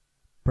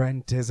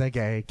Brent is a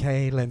gay,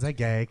 Kaylin's a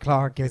gay,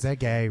 Clark is a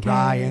gay,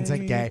 Ryan's a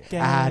gay,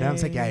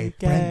 Adam's a gay,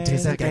 Brent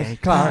is a gay,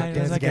 Clark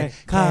is a gay,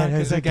 Clark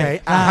is a gay,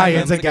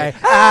 Ryan's a gay,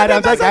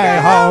 Adam's a gay,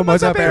 homo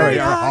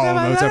superior,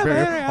 homo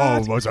superior,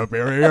 homo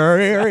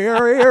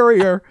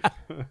superior.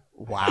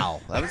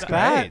 Wow, that was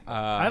That- great.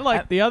 I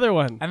like the other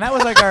one. And that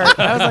was like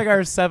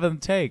our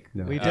seventh take.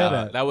 No. We did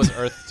it. That was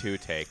Earth 2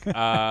 take.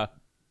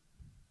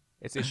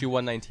 It's issue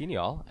 119,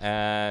 y'all.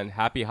 And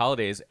happy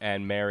holidays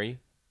and Merry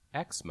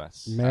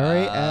Xmas.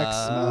 Merry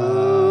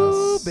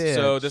Xmas.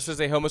 So this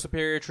is a Homo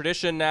Superior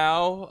tradition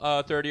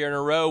now. Third year in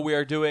a row, we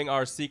are doing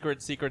our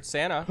Secret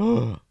Santa.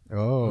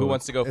 Oh, Who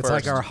wants to go it's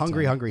first? like our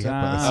hungry hippos.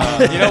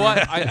 You know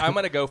what? I'm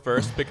going to go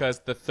first because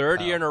the third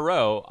year in a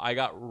row, I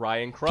got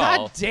Ryan Krull.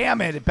 God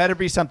damn it! It better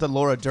be something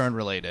Laura Dern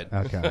related.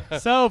 Okay.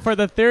 So for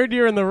the third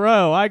year in the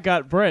row, I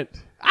got Brent.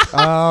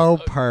 Oh,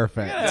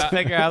 perfect. Let's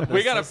figure out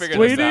We got to figure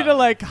We this need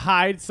out. to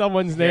hide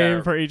someone's name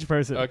Yeah. for each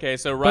person. Okay,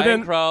 so But Ryan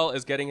then- Krull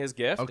is getting his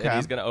gift, Okay. and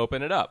he's going to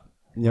open it up.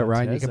 Yeah,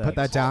 Ryan, you can put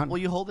that down. Will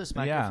you hold this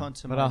microphone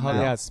to but my I'll hold,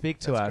 mouth? yeah, speak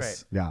to That's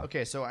us. great. Yeah.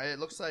 Okay, so it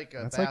looks like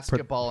a That's like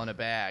basketball in a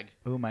bag.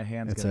 Ooh, my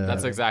hand's It's gonna. a-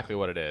 That's exactly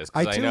what it is.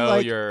 'cause I do know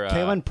like you're.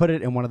 Kaylin put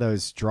it in one of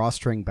those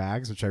drawstring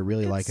bags, which I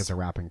really like as a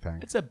wrapping thing.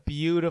 It's a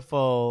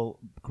beautiful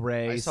I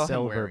gray saw him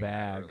silver wearing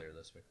bag. that earlier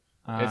this week.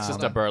 It's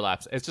just a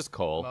burlap. It's just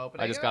coal. I'm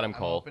opening I just it. got him I'm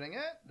coal. opening it.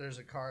 There's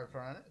a card in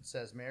front of it. It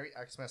says "Merry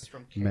Xmas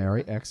from Kaylin."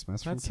 Merry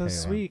Xmas from That's so Kaylin.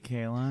 sweet,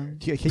 Kaylin.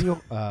 Can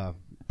you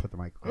put the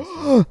mic?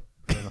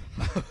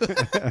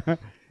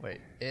 Wait,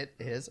 it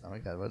is. Oh my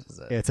God, what is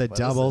it? It's a What is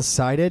it?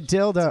 double-sided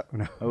dildo.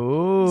 No.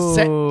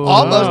 Ooh,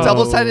 Almost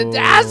double-sided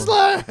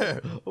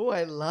Dazzler. Oh,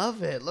 I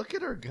love it. Look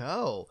at her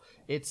go.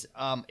 It's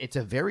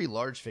a very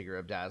large figure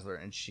of Dazzler,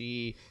 and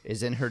she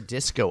is in her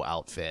disco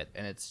outfit.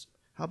 And it's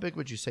how big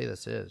would you say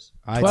this is?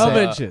 12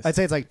 inches. I'd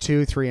say it's like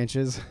 2-3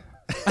 inches.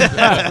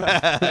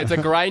 It's a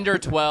Grinder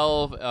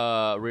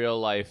 12, real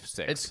life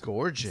 6. It's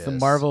gorgeous. It's the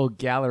Marvel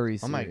Gallery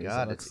series. Oh my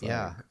God, it it's looks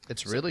like.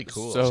 it's really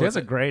cool. so- She has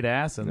a great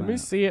ass in Let me that.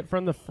 see it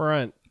from the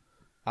front.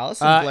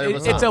 Allison Blair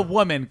was It's a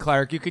woman,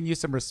 Clark. You can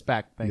use some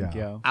respect. Thank Yeah.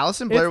 you.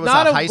 Allison Blair It's was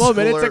not a a high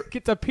woman. schooler.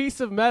 It's a piece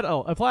of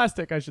metal, a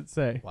plastic, I should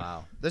say.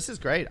 Wow, this is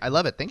great. I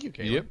love it. Thank you,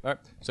 Caleb. Yep. All right.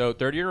 So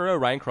third year in a row,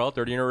 Ryan Krull.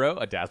 Third year in a row,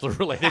 a Dazzler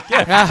related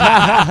gift.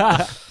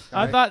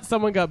 I thought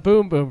someone got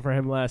Boom Boom for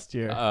him last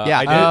year. Yeah,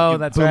 I did. Oh,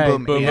 that's Boom, right.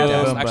 boom, Boom, and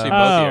boom. Boom, Actually, boom.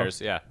 both Oh.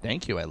 years. Yeah.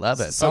 Thank you. I love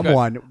it.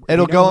 Someone.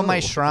 It'll you go know in my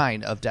who.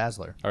 shrine of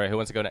Dazzler. All right. Who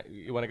wants to go next?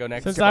 You want to go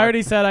next? Since Skipper? I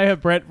already said I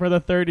have Brent for the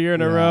third year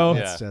in a row.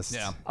 Yeah. It's just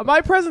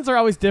My presents are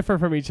always different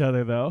from each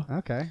other, though.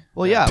 okay.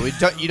 Well, yeah,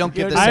 you don't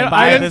give the I- same.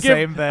 buy didn't the give,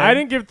 same thing. I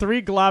didn't give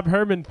 3 Glob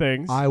Herman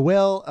things. I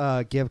will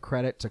give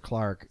credit to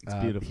Clark. It's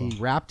beautiful. He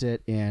wrapped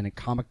it in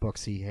comic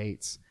books he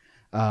hates,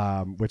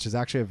 which is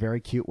actually a very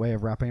cute way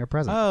of wrapping a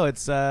present. Oh,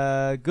 it's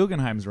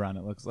Guggenheim's run.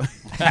 It looks like.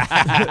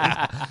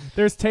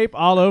 There's tape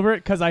all over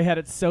it because I had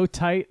it so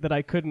tight that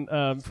I couldn't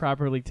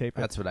properly tape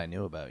it. That's what I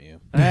knew about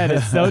you. I had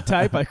it so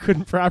tight I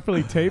couldn't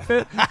properly tape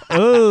it.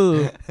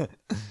 Oh,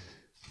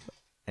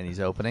 And he's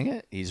opening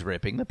it. He's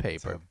ripping the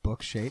paper.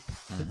 Book shape.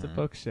 it's a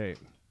book shape.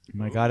 Oh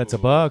my God, it's a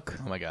book.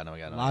 Oh my God! Oh my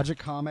God! Logic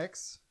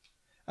Comics.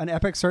 An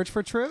epic search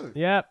for truth.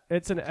 Yep,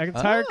 it's an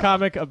entire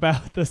comic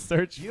about the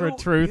search for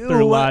truth You-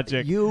 through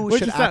logic. You which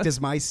should is act not- as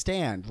my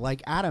stand,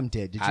 like Adam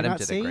did. Did you Adam not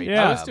did a see? great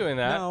Yeah. I was doing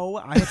that. No,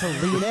 I had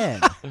to lean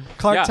in.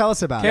 Clark, Yeah. tell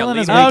us about Kaylin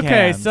it. is weak Okay,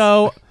 hands.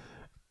 so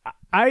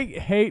I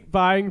hate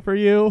buying for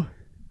you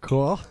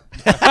Cool.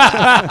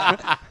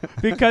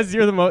 because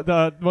you're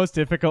the most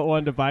difficult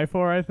one to buy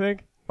for, I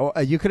think. Oh,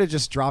 you could have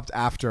just dropped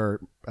after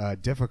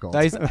difficult.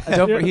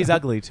 He's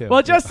ugly too.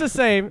 Well, just the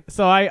same.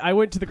 So I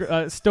went to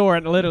the store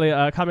and literally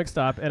a comic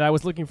stop, and I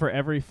was looking for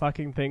every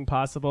fucking thing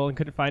possible and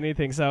couldn't find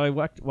anything. So I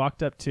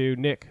walked up to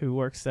Nick, who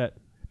works at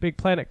Big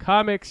Planet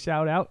Comics.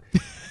 Shout out.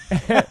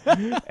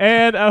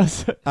 And I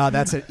was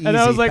That's an easy. and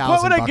I was like,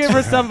 what would I $1,000 give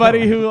for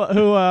somebody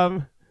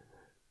who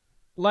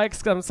likes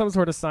some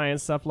sort of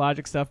science stuff,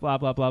 logic stuff, blah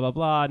blah blah blah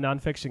blah,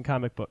 nonfiction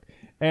comic book.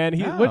 And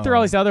he went through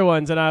all these other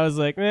ones, and I was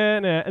like, nah.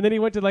 And then he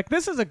went to like,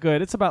 this is a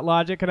good. It's about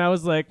logic, and I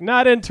was like,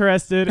 not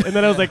interested. And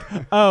then I was like,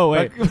 oh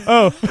wait,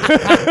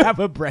 have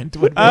a Brent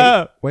would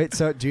be. Wait,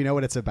 so do you know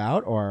what it's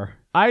about, or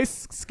I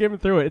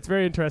skimmed through it. It's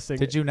very interesting.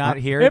 Did you not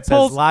hear? it It,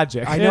 pulls- says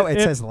logic. I know it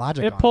says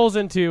logic It on pulls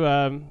into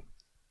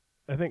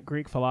I think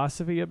Greek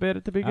philosophy a bit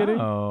at the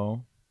beginning.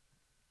 Oh.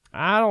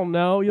 I don't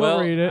know. You'll Well,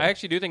 read it. I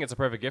actually do think it's a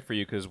perfect gift for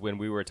you because when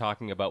we were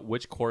talking about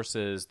which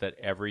courses that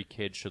every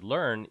kid should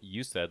learn,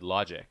 you said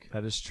logic.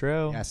 That is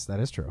true. Yes, that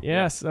is true.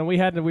 Yes, and we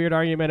had a weird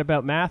argument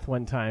about math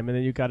one time, and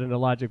then you got into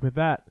logic with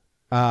that.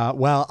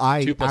 Well,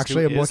 I 2 plus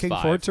actually 2 am is looking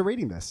 5. forward to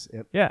reading this.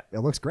 Yeah. It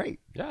looks great.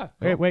 Yeah.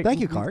 Wait. Thank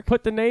you, Clark.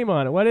 Put the name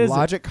on it. What is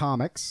Logic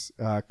Comics,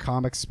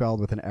 comics spelled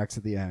with an X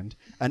at the end,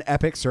 an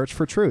epic search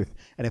for truth.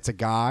 And it's a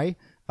guy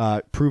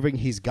proving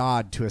he's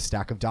God to a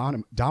stack of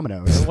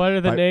dominoes. it? What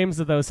are the names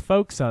of those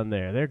folks on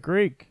there? They're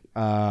Greek.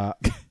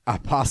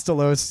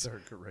 Apostolos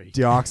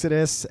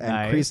Dioxidus and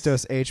Nice.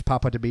 Christos H.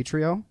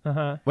 Papademetrio.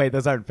 Uh-huh. Wait,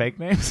 those aren't fake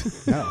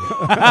names? Wouldn't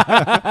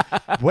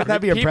that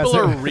be People impressive?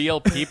 are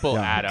real people,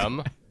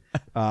 Adam.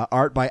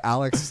 Art by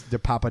Alex De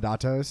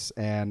Papadatos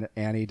and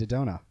Annie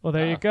Dodona. Well,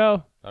 there you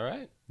go. All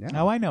right.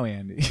 Oh, I know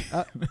Andy.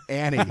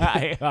 Annie.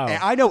 Oh.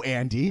 I know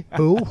Andy.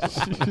 Who? All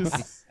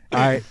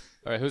right.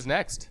 All right. Who's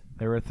next?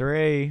 There were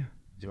 3.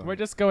 We're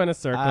just going a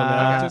circle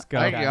now. Just go.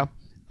 There you go.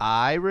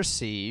 I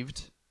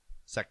received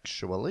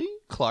sexually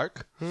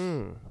Clark.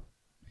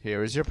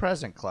 Here is your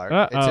present, Clark.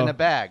 Uh-oh. It's in a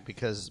bag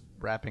because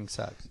wrapping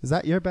sucks. Is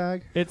that your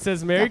bag? It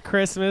says Merry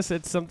Christmas.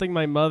 It's something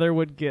my mother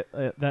would get,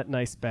 that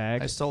nice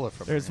bag. I stole it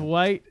from There's her.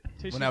 white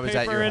tissue When I was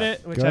at paper your in house.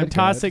 it, which Good, I'm good.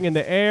 tossing in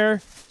the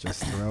air.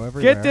 Just throw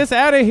everywhere. Get this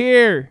out of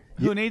here.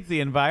 Who needs the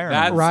environment?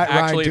 That's Ryan,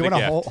 actually do you the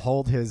want to gift.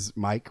 hold his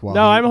mic while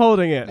No, he- I'm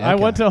holding it. I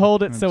Okay. want to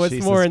hold it so it's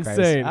Jesus more Christ.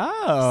 insane.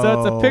 Oh. So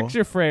it's a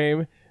picture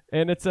frame,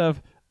 and it's of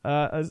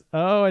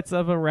it's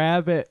of a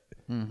rabbit.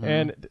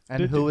 And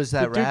who is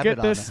that did you rabbit get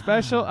on this it?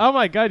 special? Oh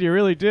my God, you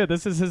really did.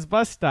 This is his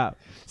bus stop.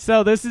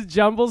 So this is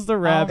Jumbles the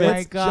rabbit.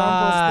 my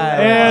God.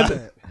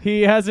 And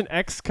he has an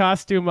X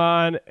costume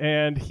on,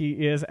 and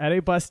he is at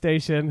a bus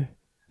station.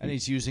 And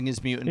he's using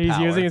his mutant He's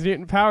power. using his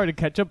mutant power to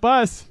catch a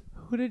bus.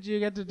 Who did you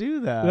get to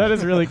do that? That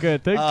is really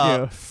good. Thank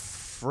you.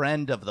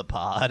 Friend of the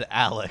pod,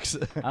 Alex.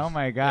 Oh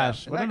my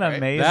gosh! Yeah, what isn't an that great?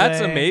 amazing!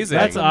 That's amazing.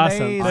 That's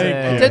awesome. amazing. Thank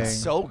It you. did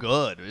so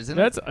good, isn't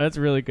it? That's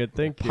really good.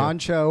 Thank you.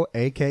 Poncho,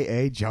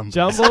 a.k.a. Jumbo.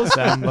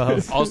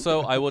 Jumbles.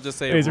 Also, I will just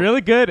say, He's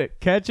really good at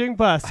catching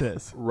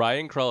buses.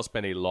 Ryan Krell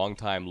spent a long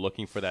time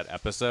looking for that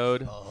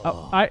episode.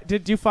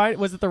 Did you find?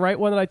 Was it the right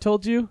one that I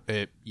told you?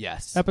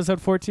 Yes.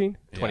 Episode 14.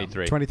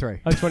 23. 23.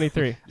 Oh,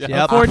 23.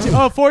 Yep. 14.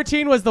 Oh,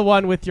 14 was the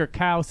one with your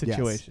cow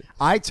situation. Yes.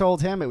 I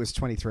told him it was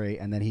 23,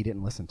 and then he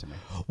didn't listen to me.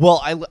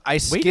 Well, I We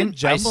did skimmed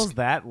Jumbles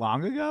that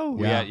long ago?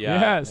 Yeah.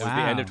 Yes. It was the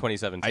end of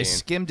 2017. I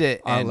skimmed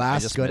it. Our And I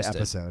last just good missed it.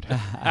 episode.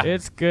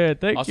 It's good.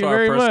 Thank Also, you our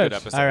very first much. good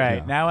episode. All right,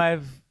 Yeah. now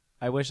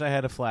I wish I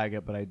had to flag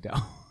it, but I don't.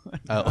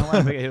 I don't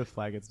want to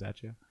flag it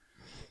statue.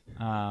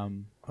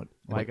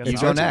 I guess You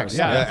I'll go turn. next.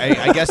 Yeah.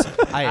 I guess.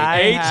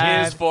 I H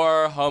had- is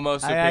for Homo I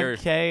superior. had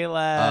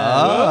Caleb.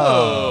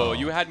 Oh,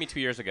 you had me 2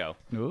 years ago.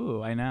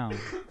 Ooh, I know.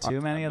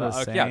 Too many of the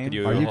same. yeah, could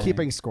you- Are you Okay.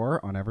 keeping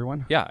score on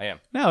everyone? Yeah, I am.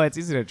 No, it's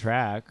easy to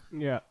track.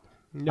 Yeah.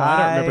 No, I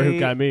don't remember who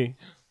got me.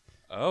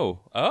 Oh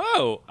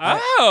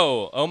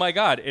my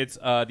God! It's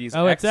these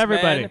Oh, it's X-Men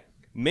everybody.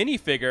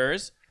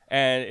 minifigures,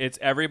 and it's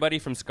everybody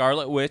from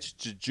Scarlet Witch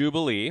to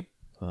Jubilee.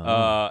 And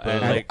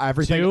And like,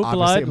 everything Two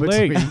obviously in blood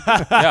link. between.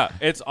 yeah,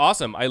 it's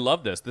awesome. I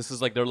love this. This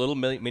is like their little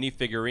mini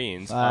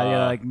figurines.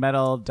 Yeah, like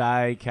metal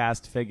die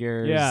cast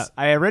figures. Yeah.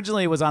 I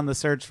originally was on the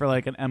search for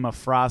like an Emma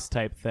Frost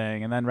type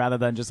thing, and then rather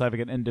than just having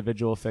an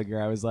individual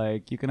figure, I was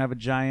like, you can have a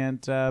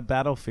giant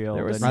battlefield.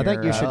 There was- in I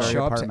think your, you should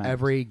show up to apartment.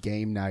 every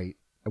game night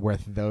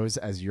with those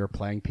as your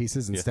playing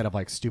pieces instead of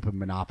like stupid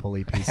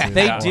Monopoly pieces.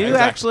 They Yeah, do exactly.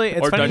 actually.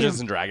 It's Or funny Dungeons you,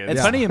 and Dragons. It's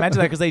Yeah. funny you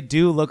mentioned that because they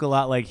do look a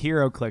lot like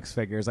HeroClix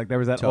figures. Like there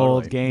was that Totally.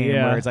 old game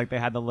Yeah. where it's like they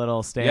had the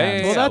little stand.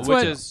 yeah. Well, that's which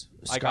what- is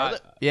I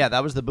got. Yeah,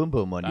 that was the Boom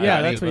Boom one.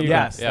 Yeah, that's what you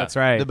got. Yes, Yeah. that's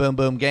right. The Boom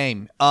Boom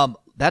game.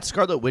 That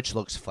Scarlet Witch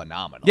looks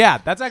phenomenal. Yeah,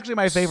 that's actually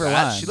my favorite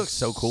That- one. she looks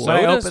so cool. When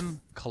I So does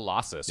open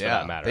Colossus for Yeah,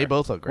 that matter. they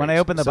both look great. when I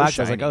opened the So box,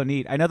 I was like, shiny. "Oh,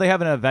 neat!" I know they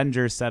have an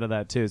Avengers set of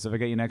that too. So if I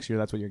get you next year,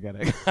 that's what you're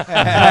getting.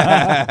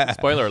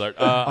 Spoiler alert.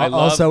 I love.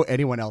 Also,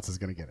 anyone else is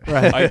going to get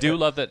it. I do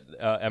love that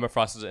Emma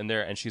Frost is in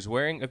there, and she's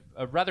wearing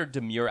a rather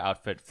demure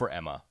outfit for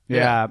Emma.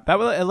 Yeah,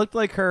 it looked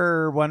like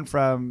her one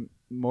from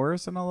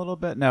Morrison a little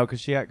bit. No, because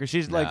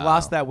she's like No.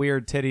 lost that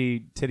weird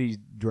titty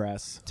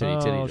dress. Titty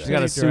Oh, She's got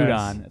a titty suit dress.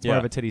 on. It's Yeah. more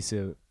of a titty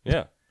suit.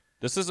 Yeah,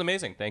 this is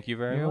amazing. Thank you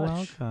very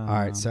much. All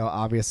right, so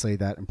obviously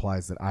that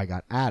implies that I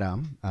got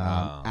Adam.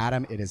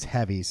 Adam, it is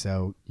heavy,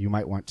 so you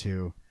might want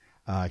to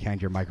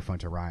hand your microphone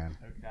to Ryan.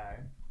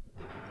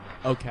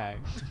 Okay.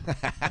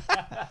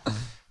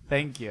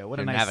 Thank you. What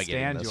a You're nice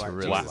navigating stand this you are.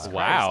 really Wow! Jesus Christ,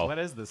 Wow. What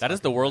is this? That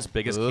is the world's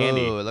biggest Ooh,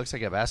 candy. it looks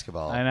like a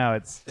basketball. I know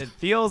it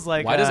feels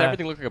like. Why does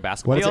everything look like a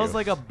basketball? What is feels it?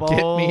 like a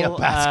bowl me a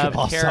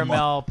basketball, of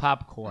caramel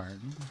popcorn.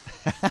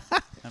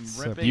 I'm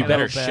ripping You it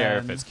better open. share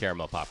if it's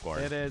caramel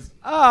popcorn. It is.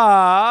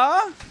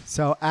 Ah.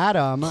 So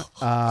Adam,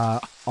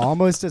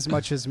 almost as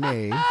much as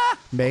me,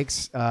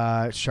 makes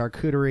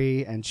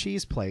charcuterie and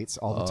cheese plates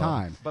all the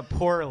time. But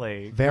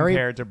poorly Very-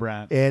 compared to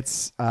Brent.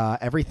 It's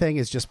everything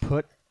is just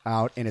put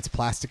out in its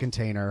plastic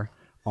container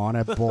on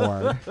a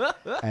board,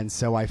 and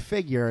so I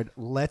figured,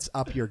 let's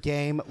up your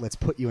game. Let's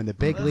put you in the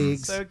big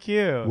leagues So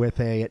cute. with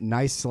a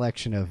nice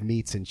selection of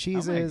meats and oh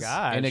my cheeses.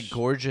 gosh. In a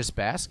gorgeous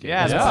basket.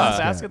 Yeah, Yeah. this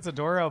basket's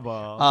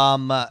adorable.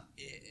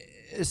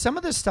 Some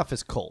of this stuff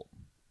is cold.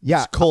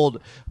 Yeah, It's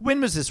cold.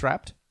 When was this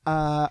wrapped?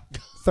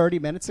 30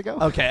 minutes ago.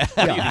 Okay.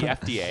 What are you, the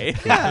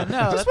FDA? yeah,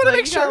 no, Just wanna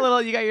make you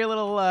sure. You got your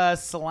little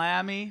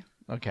salami.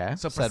 Okay.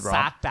 So Said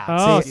wrong.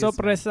 Oh, Excuse me.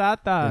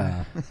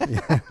 sopressata.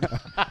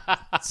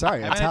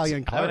 Sorry,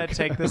 Italian I'm gonna Clark.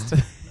 take this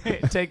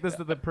to take this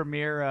to the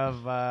premiere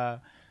of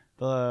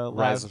the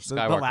Rise of The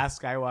Skywalker.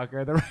 Last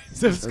Skywalker, the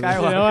Rise of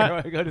Skywalker. You know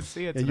what? I go to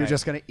see it. And Tonight. you're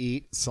just gonna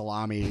eat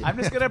salami. I'm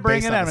just gonna bring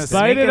based it. on I'm the gonna steak.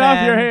 Bite sneak it off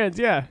in. your hands,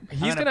 yeah.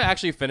 He's gonna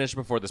actually finish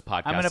before this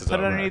podcast. I'm gonna is put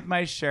it over. underneath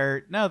my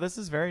shirt. No, this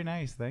is very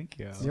nice. Thank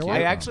you. You're I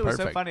welcome. actually was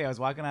so Perfect. funny. I was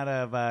walking out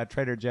of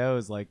Trader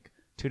Joe's like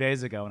 2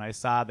 days ago, and I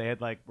saw they had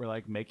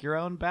make your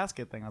own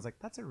basket thing. I was like,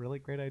 that's a really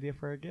great idea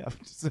for a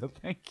gift. So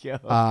thank you.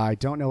 I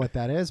don't know what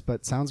that is,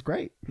 but sounds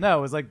great. No,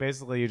 it was like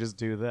basically you just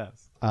do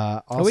this.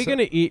 Are we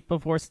gonna eat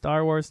before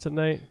Star Wars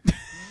tonight?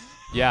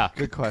 Yeah.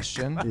 Good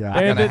question. Yeah. I'm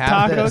gonna Bandit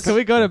have Taco. this. Can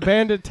we go to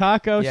Bandit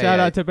Taco? Yeah, Shout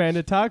yeah. out to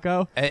Bandit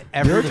Taco.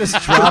 You're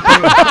just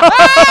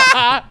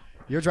dropping.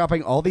 You're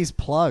dropping all these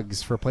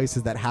plugs for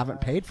places that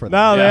haven't paid for them.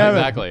 No, they Yeah, haven't.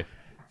 exactly.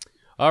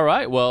 All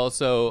right. Well,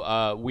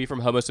 so we from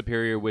Homo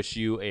Superior wish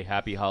you a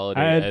happy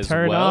holiday And as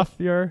turn well. off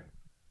your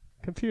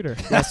computer.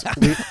 Yes,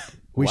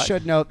 we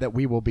should note that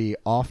we will be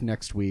off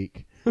next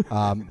week.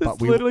 But This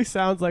we literally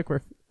sounds like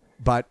we're.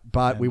 but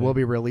we will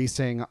be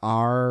releasing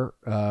our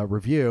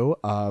review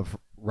of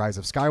Rise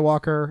of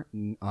Skywalker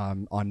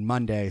on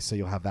Monday, so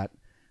you'll have that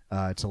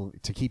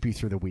to keep you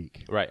through the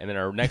week. Right, and then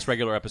our next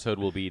regular episode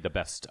will be the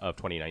best of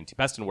 2019,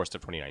 best and worst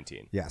of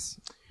 2019. Yes.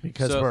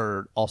 because So-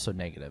 we're also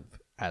negative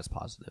as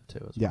positive too.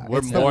 As well. Yeah. We're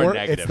it's the more It's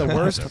negative the than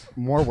worst, positive.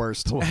 more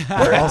worst.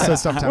 We're also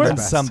sometimes And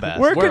best. some best.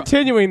 We're We're-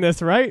 continuing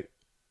this, right?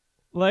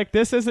 Like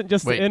this isn't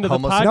just Wait, the end of the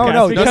Homo- podcast.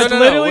 No, because no.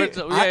 literally,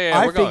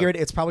 I We're going. figured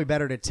it's probably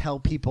better to tell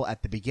people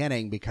at the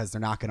beginning because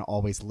they're not going to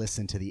always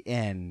listen to the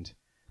end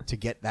to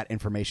get that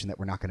information that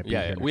we're not going to be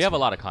Yeah, here. we next have a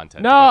week. lot of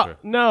content. to go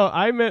through. no,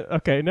 I meant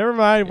okay. Never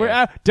mind. We're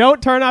Yeah.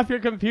 don't turn off your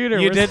computer.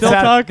 You We're did still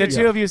sound, talking. the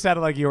two of you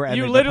sounded like you were. You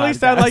ending literally the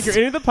sound like podcast.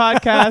 you're into the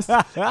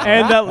podcast,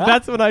 and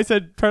that's when I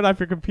said turn off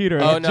your computer.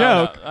 Oh, a no,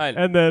 joke, no, I-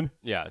 and then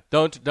Yeah,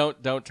 don't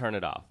turn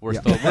it off. We're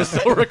Yeah.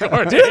 still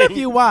recording. Do it if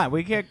you want.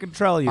 We can't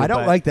control you. I don't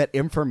but- like that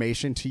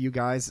information to you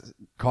guys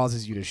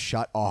causes you to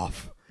shut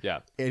off Yeah.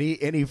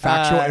 any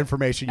factual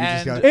information. You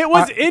just and go. it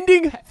was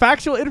ending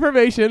factual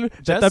information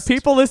that the Just-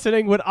 people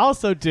listening would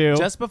also do.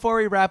 Just before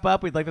we wrap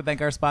up, we'd like to thank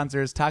our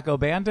sponsors, Taco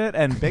Bandit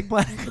and Big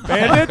Black.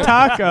 Bandit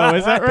Taco,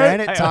 is that right?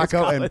 Bandit I always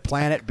Taco call and it.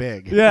 Planet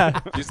Big. Yeah.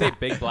 Did you say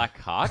big black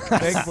cock?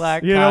 Big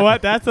Black. You know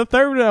what? That's the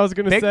third one I was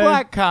going to say. Big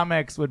Black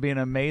Comics would be an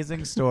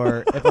amazing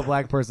store if a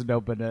black person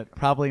opened it.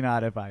 Probably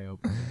not if I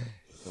opened it.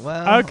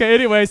 Well, Okay,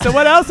 anyway, so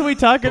what else are we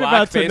talking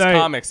about Blackface tonight?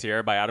 Comics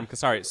here by Adam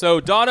Kasari.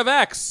 So, Dawn of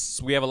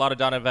X. We have a lot of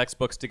Dawn of X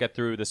books to get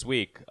through this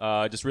week.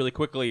 Just really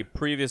quickly,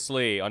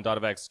 previously on Dawn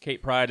of X,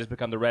 Kate Pryde has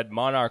become the Red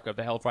Monarch of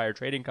the Hellfire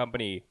Trading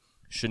Company.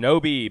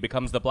 Shinobi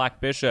becomes the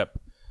Black Bishop.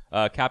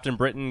 Captain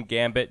Britain,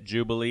 Gambit,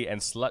 Jubilee, and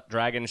Slut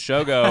Dragon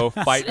Shogo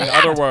fight in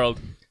Otherworld.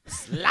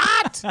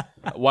 Slut!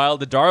 While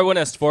the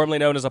Darwinist, formerly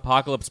known as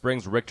Apocalypse,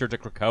 brings Richter to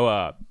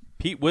Krakoa.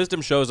 Pete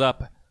Wisdom shows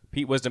up.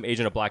 Pete Wisdom,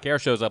 agent of Black Air,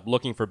 shows up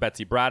looking for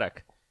Betsy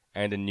Braddock.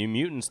 And in New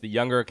Mutants, the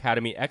younger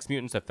Academy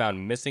X-Mutants have found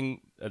the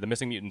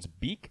missing mutants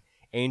Beak,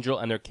 Angel,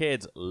 and their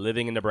kids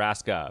living in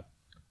Nebraska.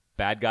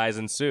 Bad guys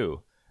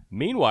ensue.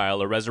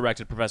 Meanwhile, a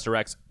resurrected Professor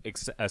X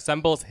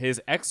assembles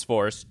his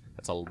X-Force.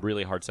 That's a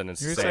really hard sentence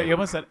to say. You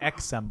almost said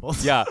X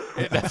symbols. Yeah,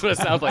 that's what it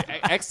sounds like.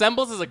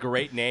 X-Sembles is a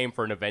great name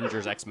for an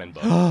Avengers X-Men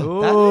book. that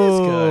is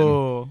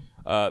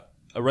good.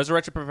 A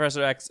resurrected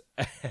Professor X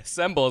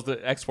assembles the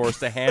X-Force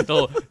to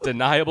handle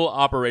deniable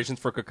operations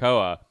for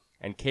Krakoa,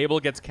 and Cable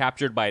gets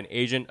captured by an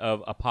agent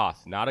of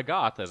Apoth, not a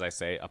goth, as I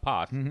say,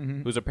 Apoth,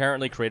 who's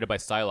apparently created by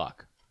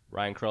Psylocke.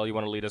 Ryan Kroll, you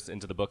want to lead us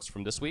into the books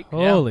from this week?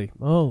 Holy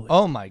moly.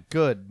 Oh my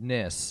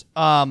goodness.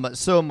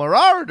 So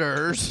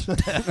Marauders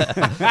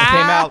came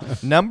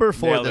out number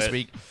 4 Nailed this it.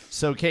 week.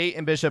 So Kate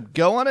and Bishop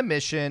go on a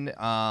mission.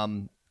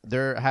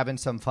 They're having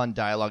some fun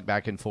dialogue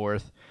back and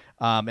forth.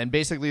 And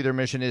basically their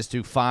mission is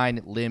to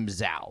find Lim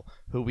Zhao,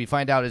 who we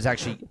find out is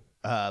actually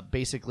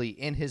basically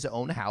in his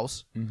own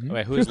house.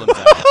 Wait, who is Lim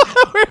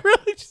Zhao? We're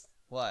really just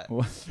What?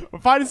 we're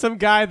finding some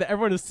guy that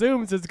everyone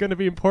assumes is going to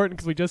be important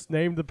because we just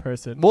named the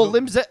person. Well,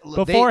 Lim Zhao,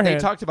 they Beforehand.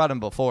 talked about him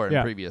before in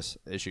Yeah. previous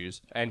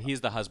issues. And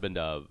he's the husband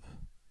of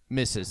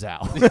Mrs.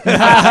 Zhao.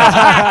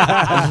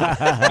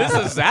 This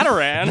is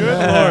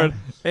Zataran. Lord.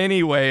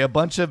 Anyway, a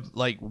bunch of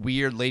like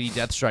weird Lady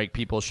Deathstrike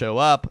people show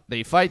up.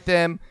 They fight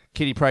them.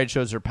 Kitty Pryde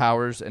shows her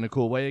powers in a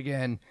cool way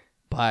again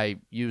by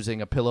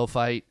using a pillow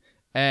fight.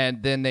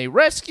 And then they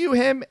rescue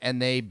him,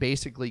 and they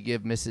basically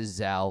give Mrs.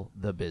 Zhao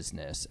the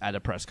business at a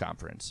press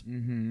conference.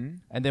 Mm-hmm.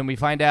 And then we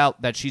find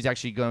out that she's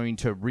actually going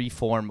to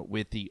reform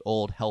with the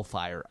old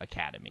Hellfire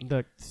Academy.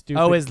 The stupid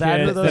Oh, is that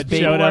kids who those that showed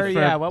people up were? for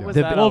Yeah, what was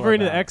the that all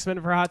Wolverine and the about?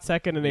 X-Men for a hot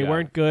second, and they Yeah.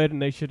 weren't good,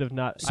 and they should have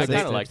not. I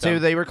kinda like So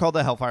them. they were called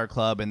the Hellfire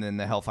Club and then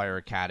the Hellfire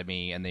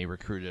Academy, and they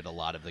recruited a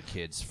lot of the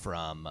kids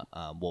from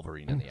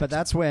Wolverine and the But X-Men.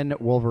 that's when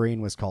Wolverine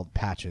was called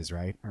Patches,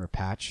 right? Or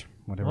Patch,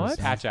 whatever. What? his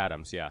name. Patch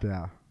Adams, yeah.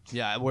 Yeah.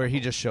 Yeah, where he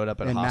just showed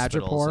up at In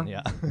hospitals. Madripoor. And,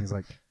 yeah. He's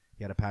like,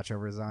 he had a patch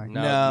over his eye.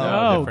 No,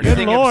 No, different. good You're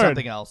thinking of Lord.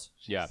 something else.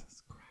 Yeah.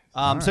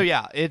 So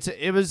yeah,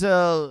 it was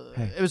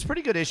a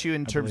pretty good issue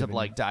in terms of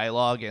like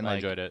dialogue and I like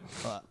enjoyed it.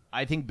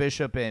 I think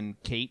Bishop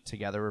and Kate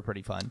together were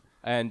pretty fun.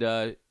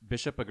 And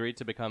Bishop agreed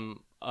to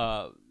become,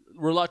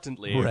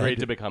 reluctantly agreed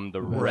to become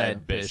the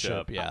Red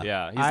Bishop. Bishop, yeah.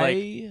 Yeah. He's I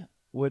like,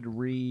 would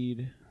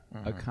read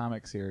a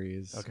comic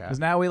series. Okay. Because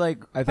now we I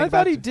think I thought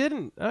that's- he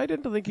didn't. I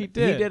didn't think he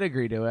did. He did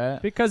agree to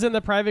it. Because in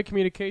the private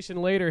communication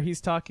later,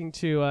 he's talking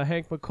to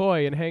Hank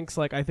McCoy, and Hank's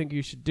like, "I think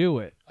you should do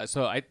it."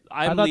 so I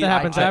thought believe, that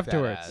happens I-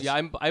 afterwards. that Yeah,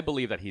 I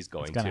believe that he's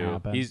going gonna to.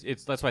 happen.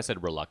 That's why I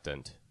said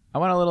reluctant. I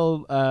want a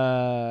little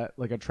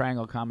like a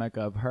triangle comic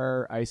of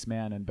her,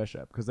 Iceman, and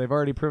Bishop, because they've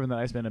already proven that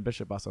Iceman and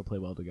Bishop also play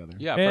well together.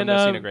 Yeah, And, from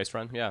Messina Grace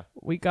run. Yeah,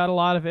 We got a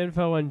lot of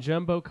info on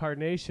Jumbo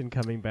Carnation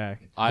coming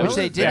back. I Which was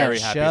they very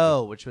didn't happy.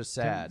 show, which was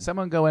sad.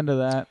 Someone go into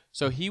that.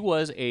 So he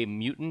was a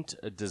mutant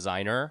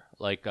designer,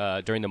 like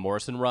during the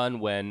Morrison run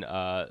when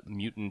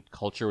mutant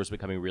culture was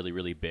becoming really,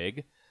 really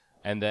big,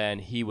 and then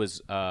he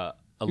was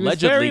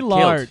allegedly very killed.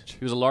 large.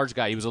 He was a large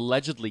guy. He was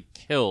allegedly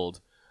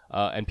killed,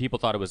 and people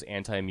thought it was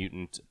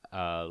anti-mutant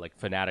like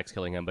fanatics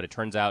killing him, but it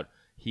turns out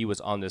he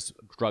was on this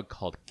drug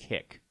called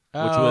Kick,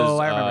 which was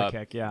I remember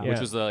Kick. Yeah. which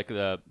was like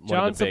the one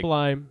John of the big,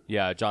 Sublime.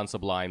 yeah, John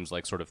Sublime's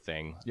like sort of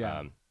thing.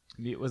 Yeah.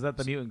 Was that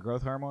the mutant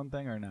growth hormone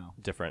thing or no?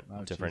 Different,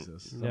 Oh, different.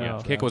 Jesus. No.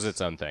 Yeah, Kick was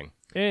its own thing.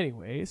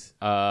 Anyways,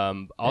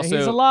 Also, and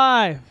he's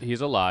alive.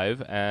 He's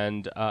alive,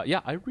 and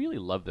yeah, I really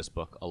love this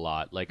book a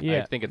lot. Like, I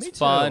Yeah, think it's me too.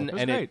 fun, It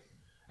was and great.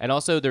 and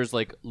also there's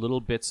like little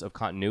bits of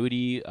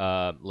continuity,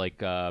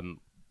 like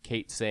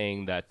Kate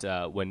saying that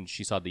when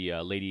she saw the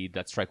lady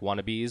that strike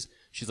wannabes,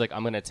 she's like,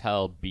 "I'm gonna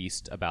tell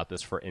Beast about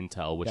this for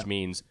intel," which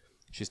means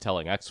she's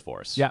telling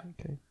X-Force. Yeah.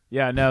 Okay.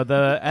 Yeah, no,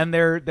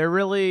 they're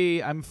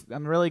really I'm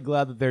really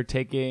glad that they're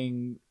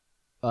taking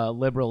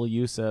liberal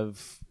use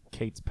of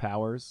Kate's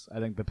powers. I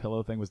think the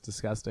pillow thing was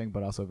disgusting,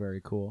 but also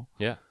very cool.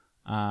 yeah.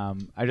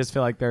 I just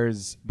feel like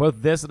there's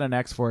both this and an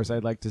X-Force.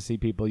 I'd like to see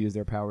people use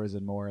their powers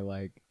in more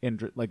like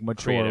mature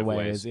Creative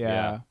ways.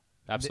 Yeah.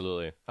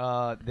 Absolutely.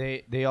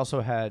 They also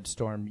had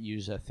Storm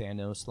use a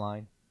Thanos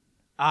line.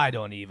 I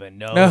don't even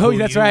know. No, who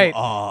that's you right.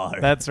 are.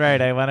 That's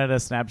right. I wanted a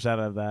snapshot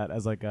of that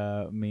as like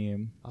a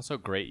meme. Also,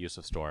 great use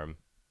of Storm.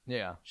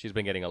 Yeah. She's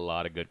been getting a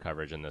lot of good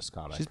coverage in this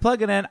comic. She's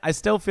plugging in. I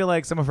still feel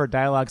like some of her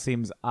dialogue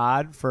seems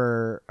odd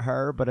for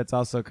her, but it's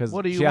also because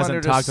What do you she want hasn't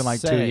her to talked in like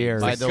 2 say?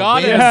 years. By the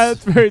Goddess, wind? Yeah,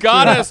 it's very true.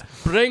 Goddess,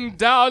 bring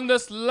down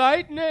this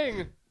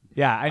lightning.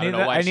 Yeah, I don't need know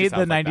the, why I she need the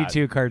sounds like that.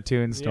 92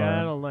 cartoon Storm. Yeah,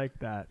 I don't like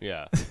that.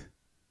 Yeah.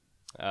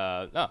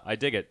 No, I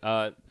dig it.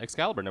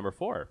 Excalibur number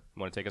 4.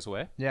 Want to take us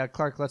away? Yeah,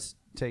 Clark, let's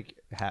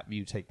have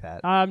you take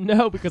that.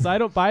 No, because I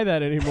don't buy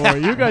that anymore.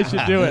 You guys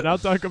should do it. And I'll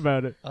talk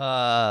about it.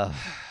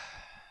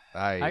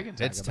 I can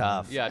talk it's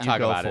about tough. Yeah, You talk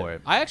go about for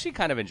it. I actually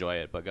kind of enjoy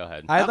it, but go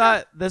ahead. I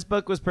thought this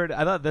book was pretty.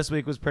 I thought this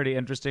week was pretty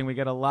interesting. We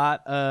get a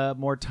lot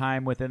more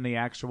time within the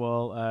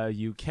actual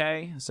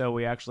UK, so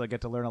we actually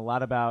get to learn a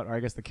lot about, or I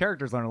guess the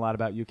characters learn a lot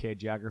about UK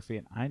geography,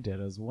 and I did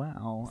as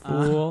well.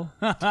 Fool.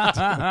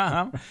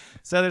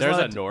 So there's There's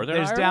a a Northern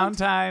There's Ireland?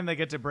 downtime. They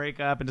get to break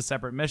up into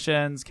separate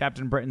missions.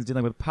 Captain Britain's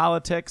dealing with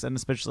politics, and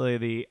especially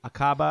the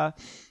Akaba,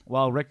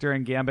 while Richter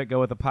and Gambit go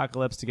with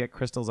Apocalypse to get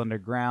crystals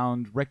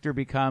underground. Richter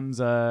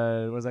becomes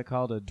a what is that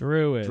called? A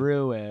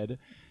Druid.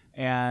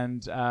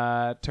 And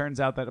turns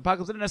out that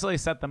Apocalypse didn't necessarily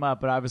set them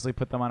up, but obviously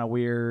put them on a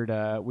weird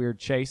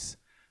chase.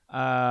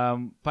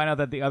 Find out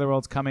that the other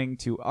world's coming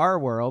to our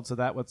world, so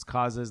that what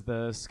causes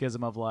the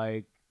schism of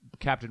like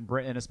Captain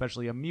Britain,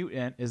 especially a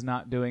mutant, is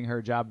not doing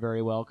her job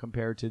very well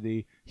compared to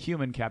the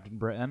human Captain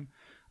Britain.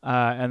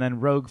 And then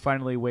Rogue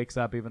finally wakes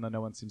up, even though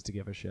no one seems to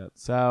give a shit.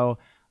 So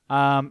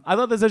I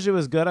thought this issue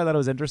was good. I thought it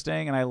was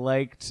interesting, and I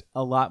liked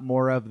a lot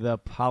more of the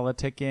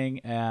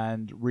politicking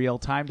and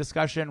real-time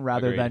discussion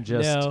rather Agreed. than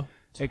just No.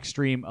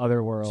 extreme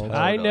otherworld. Totally.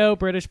 I know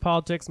British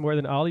politics more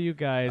than all of you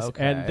guys,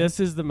 Okay. and this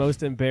is the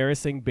most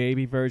embarrassing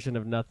baby version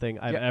of nothing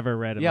I've ever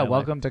read in Yeah, my life.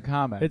 welcome to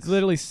comics. It's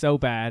literally so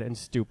bad and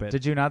stupid.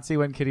 Did you not see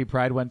when Kitty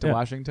Pryde went to Yeah.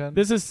 Washington?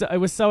 It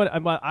was so.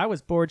 I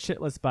was bored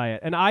shitless by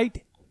it, and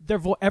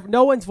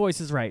no one's voice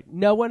is right.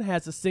 No one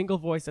has a single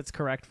voice that's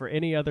correct for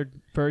any other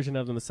version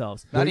of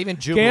themselves. Not even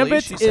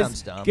Jubilee. She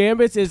sounds dumb.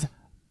 Gambit's is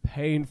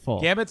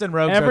painful. Gambits and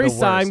Rogues Every are the worst,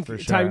 time, for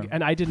sure.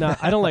 and I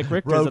don't like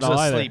Richter's Rogue's at all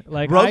either. asleep.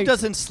 Like Rogue I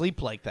doesn't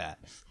sleep like that.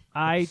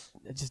 I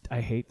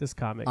hate this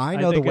comic. I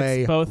know the think it's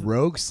way both.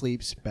 Rogue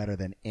sleeps better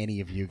than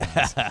any of you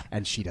guys,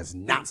 and she does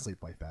not sleep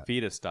like that.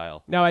 Fetus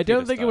style. No, I don't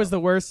Fetus think it was style.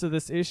 the worst of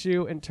this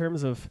issue in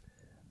terms of.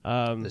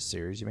 This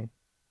series, you mean?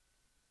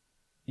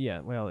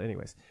 Yeah. Well,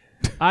 anyways,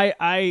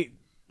 I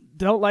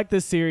don't like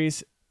this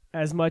series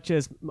as much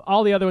as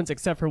all the other ones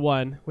except for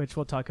one, which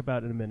we'll talk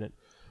about in a minute.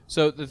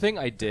 So the thing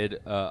I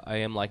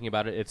am liking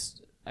about it,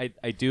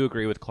 I do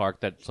agree with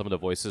Clark that some of the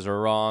voices are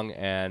wrong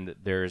and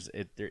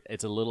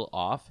it's a little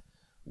off.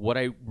 What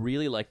I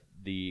really like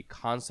the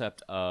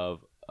concept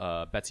of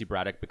Betsy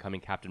Braddock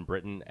becoming Captain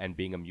Britain and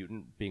being a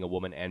mutant, being a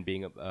woman and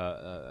being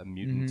a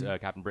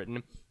mutant Captain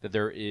Britain, that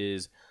there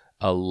is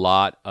a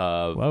lot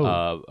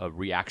of a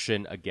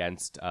reaction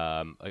against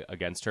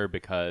her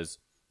because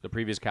the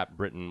previous Captain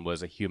Britain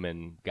was a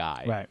human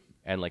guy. Right.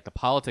 And like the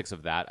politics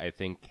of that, I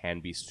think can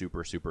be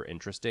super, super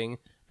interesting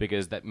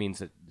because that means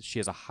that she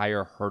has a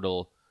higher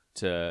hurdle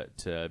to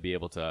be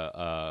able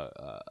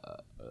to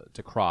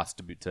cross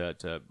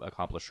to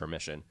accomplish her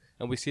mission.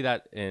 And we see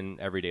that in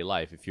everyday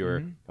life. If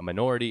you're a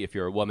minority, if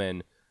you're a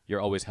woman,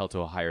 you're always held to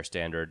a higher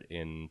standard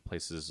in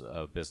places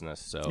of business.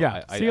 So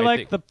Yeah. See,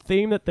 like the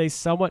theme that they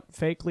somewhat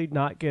fakely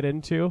not get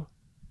into.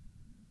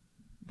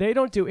 They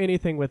don't do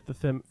anything with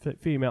the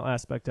female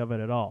aspect of it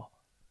at all.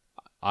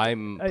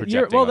 I'm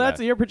projecting. Well, on that's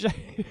that. your project.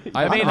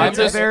 I mean, that's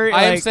a very,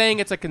 I am like- saying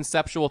it's a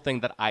conceptual thing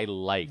that I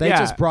like. They Yeah.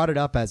 just brought it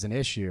up as an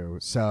issue.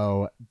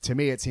 So to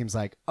me, it seems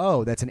like,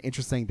 oh, that's an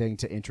interesting thing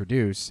to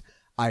introduce.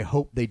 I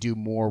hope they do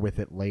more with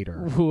it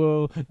later.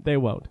 Well, they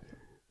won't.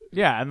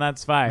 Yeah, and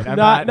that's fine. I'm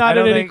Not I in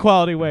don't an think-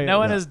 equality way. No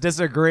one is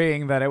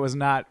disagreeing that it was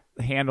not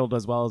handled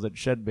as well as it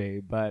should be,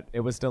 but it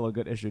was still a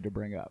good issue to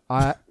bring up.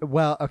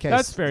 Well, okay.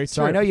 That's very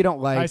So I true. know you don't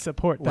like I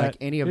support like that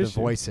any of the issue.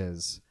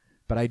 voices,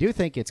 but I do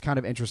think it's kind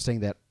of interesting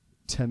that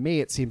to me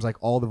it seems like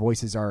all the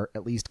voices are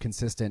at least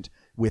consistent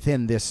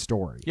within this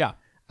story. Yeah.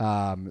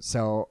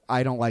 So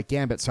I don't like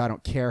Gambit, so I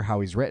don't care how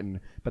he's written.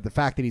 But the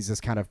fact that he's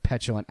this kind of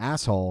petulant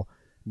asshole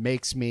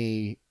makes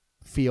me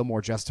feel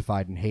more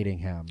justified in hating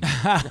him.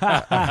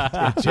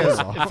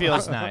 It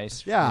feels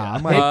nice. Yeah,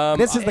 I'm like,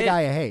 this is the it-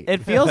 guy I hate.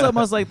 It feels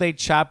almost like they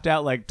chopped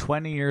out like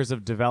 20 years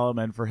of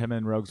development for him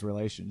and Rogue's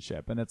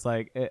relationship, and it's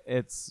like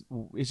it's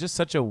just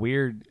such a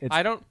weird. It's,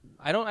 I don't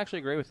actually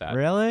agree with that.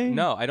 Really?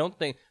 No, I don't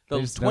think the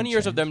They just 20 don't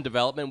years of change. them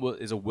development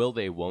is a will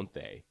they, won't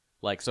they?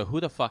 Like, so who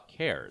the fuck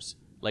cares?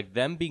 Like,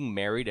 them being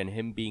married and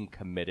him being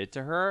committed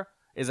to her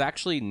is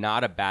actually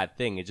not a bad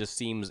thing. It just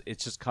seems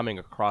it's just coming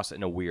across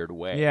in a weird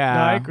way. Yeah. No,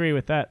 I agree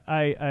with that.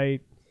 I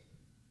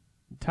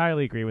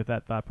entirely agree with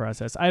that thought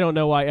process. I don't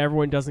know why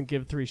everyone doesn't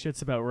give three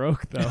shits about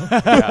Rogue though.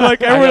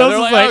 Like everyone I know, else they're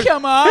is like, like,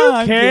 Come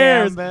on, who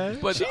cares?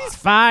 Gambit. But She's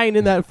fine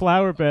in that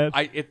flower bed.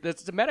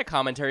 it's a meta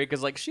commentary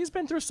because like she's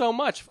been through so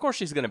much. Of course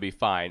she's gonna be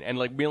fine. And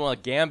like meanwhile,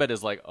 Gambit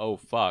is like, oh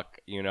fuck,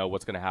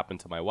 what's gonna happen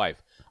to my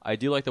wife? I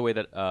do like the way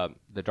that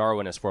the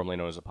Darwinist, formerly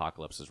known as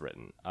Apocalypse, is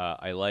written.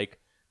 I like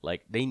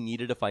they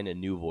needed to find a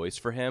new voice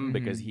for him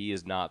because he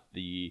is not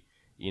the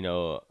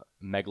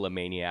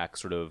megalomaniac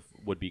sort of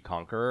would-be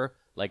conqueror.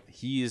 Like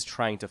he is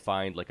trying to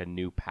find like a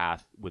new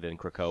path within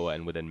Krakoa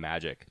and within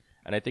magic.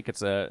 And I think it's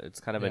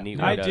kind of a neat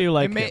way I to do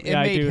like it made, him. Yeah, it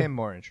I made do. him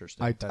more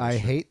interesting. I That is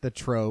true. hate the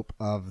trope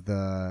of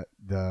the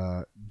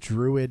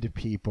druid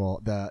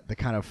people, the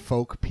kind of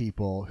folk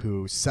people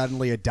who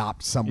suddenly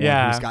adopt someone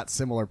Yeah. who's got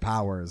similar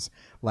powers.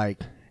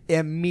 Like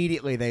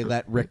immediately they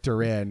let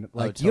Richter in.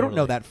 Like you don't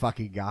know totally. that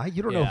fucking guy.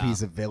 You don't know if Yeah.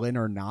 he's a villain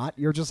or not.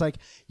 You're just like,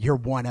 you're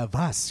one of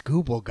us.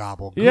 Scooble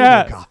gobble. Google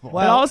Yeah, gobble.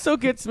 it also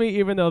gets me,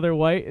 even though they're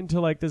white, into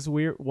like this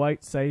weird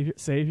white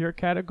savior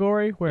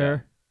category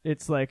where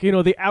it's like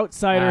the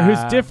outsider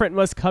who's different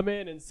must come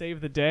in and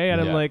save the day, and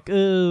I'm Yeah. like,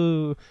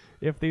 ooh,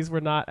 if these were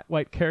not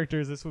white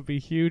characters, this would be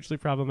hugely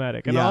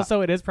problematic. And Yeah.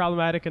 also, it is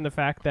problematic in the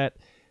fact that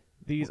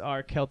these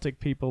are Celtic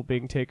people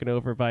being taken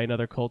over by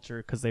another culture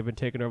because they've been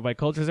taken over by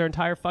cultures their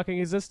entire fucking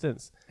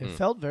existence. It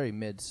felt very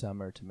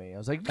Midsummer to me. I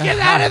was like, get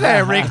out of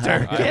there,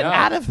 Richter. I Get know.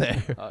 out of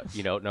there.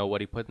 you don't know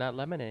what he put in that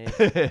lemonade.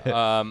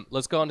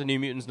 Let's go on to New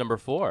Mutants number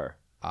 4.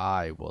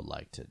 I would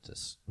like to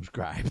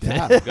describe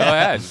that. Go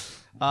ahead.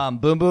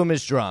 Boom Boom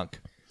is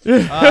drunk.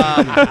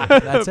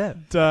 That's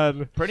it.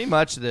 Done. Pretty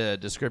much the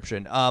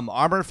description.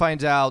 Armor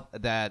finds out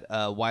that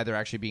why they're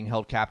actually being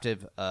held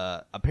captive.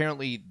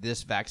 Apparently,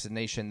 this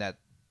vaccination that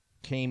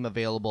came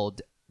available,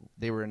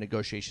 they were in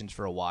negotiations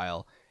for a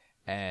while,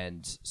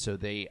 and so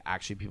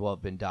people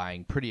have been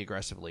dying pretty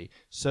aggressively.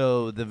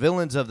 So the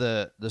villains of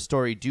the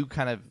story do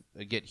kind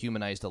of get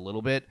humanized a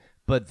little bit,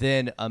 but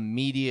then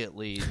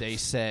immediately they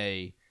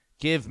say,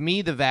 "Give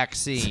me the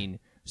vaccine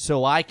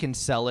so I can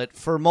sell it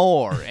for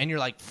more," and you're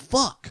like,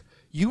 "Fuck."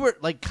 You were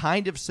like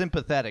kind of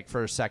sympathetic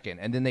for a second,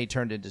 and then they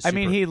turned into. I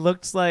mean, super- he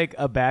looks like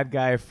a bad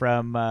guy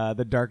from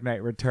The Dark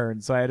Knight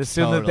Returns, so I'd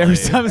assume that there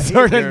was Totally. some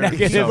sort of You're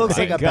negative. he looks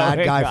like thing a bad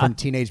going guy on. from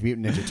Teenage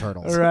Mutant Ninja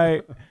Turtles.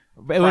 Right.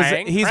 But it was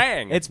Krang,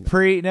 Krang. it's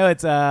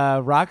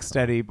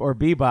Rocksteady or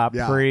Bebop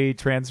Yeah.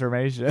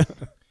 pre-transformation.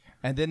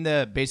 And then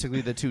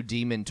basically the two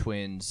demon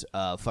twins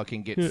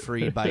fucking get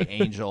freed by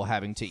Angel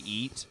having to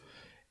eat,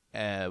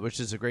 which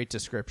is a great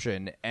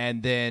description.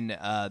 And then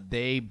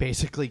they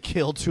basically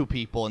kill two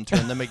people and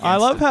turn them against. I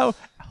love how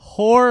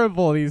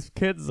horrible these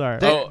kids are.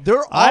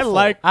 They're awful.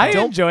 I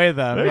enjoy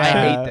them. I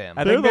hate them.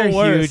 I think They're they're the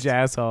worst. huge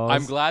assholes.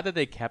 I'm glad that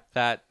they kept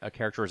that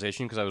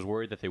characterization because I was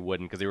worried that they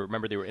wouldn't because they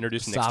were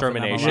introducing Soften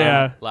them extermination up.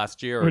 Yeah.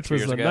 last year or which 2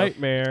 was years a ago.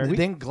 nightmare.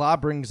 Then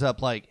Glob brings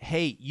up like,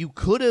 "Hey, you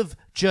could have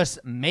just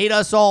made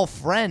us all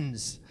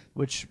friends,"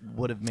 which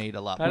would have made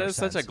a lot That more is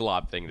sense. such a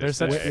glob thing to They're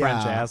say. such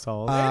French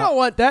assholes. I don't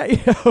want that,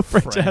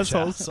 French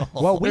assholes.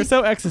 Well, They're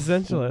so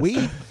existentialist. we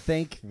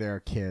think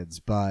they're kids,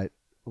 but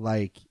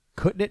like,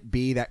 couldn't it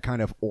be that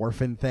kind of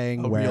orphan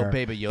thing A where real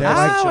Baby Yoda they're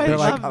like, Oh, I they're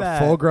like love a that.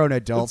 full-grown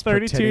adults,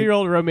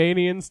 32-year-old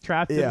Romanians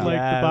trapped in Yeah. like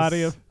Yes. the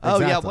body of. Oh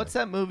yeah, Exactly. what's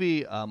that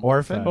movie?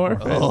 Orphan.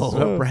 Orphan. That's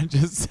what Brent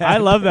just said. I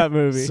love that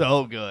movie.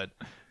 So good.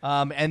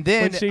 And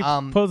then when she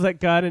pulls that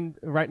gun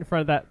right in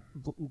front of that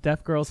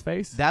deaf girl's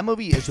face. that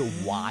movie is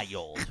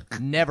wild.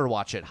 Never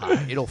watch it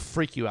high. It'll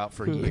freak you out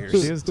for She years.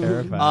 is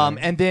terrifying.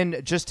 And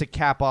then just to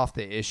cap off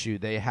the issue,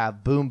 they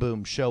have Boom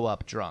Boom show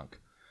up drunk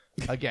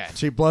again.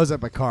 She blows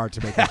up a car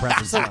to make the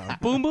preface known.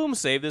 Boom Boom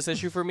saved this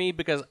issue for me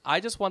because I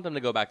just want them to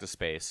go back to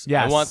space.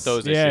 Yes. I want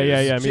those Yeah,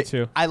 issues. me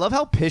too. I love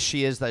how pissed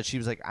she is that she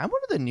was like, "I'm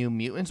one of the new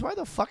mutants. Why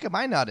the fuck am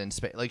I not in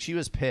space?" Like she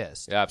was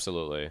pissed.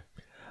 Absolutely.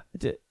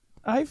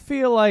 I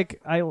feel like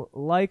I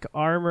like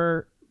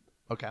Armor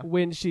Okay.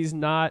 when she's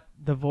not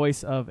the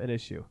voice of an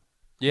issue.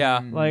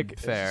 Yeah. Like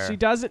fair.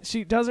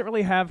 she doesn't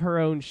really have her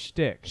own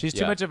shtick. She's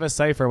too Yeah. much of a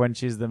cipher when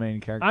she's the main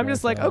character. I'm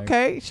just I like, feel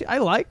okay, I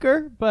like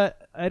her,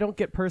 but I don't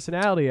get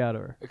personality out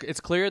of her. It's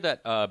clear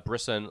that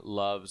Brisson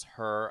loves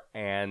her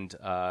and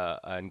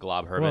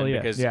Glob Herman Well, yeah.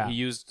 because Yeah. he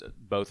used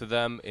both of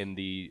them in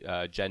the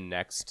Gen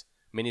Next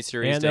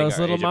miniseries. And during those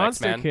little Age of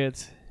monster X-Men.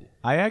 kids.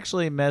 I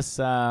actually miss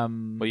Well,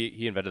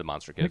 he invented the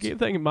monster I kids. keep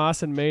thinking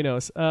Moss and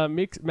Manos.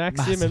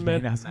 Maxim and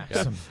Man.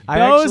 I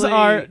Those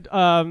actually-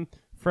 are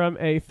from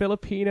a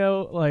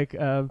Filipino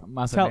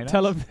Mas and Manos?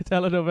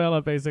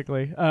 telenovela,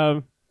 basically.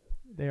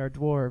 They are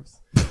dwarves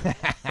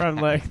from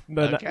like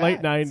the Okay. late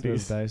It's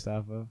 '90s. based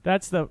off of.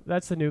 That's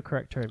the new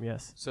correct term.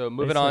 Yes. So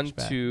moving They on switch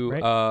back, to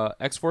right?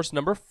 X-Force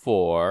number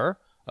 4.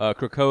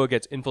 Krakoa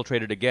gets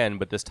infiltrated again,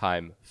 but this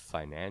time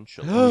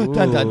financially.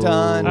 Dun dun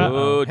dun.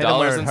 Ooh, Hit 'em dollars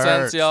where it and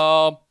hurts. cents,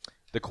 y'all.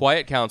 The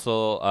Quiet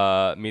Council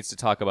meets to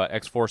talk about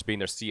X-Force being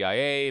their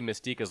CIA.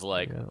 Mystique is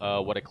like,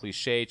 what a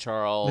cliche,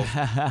 Charles.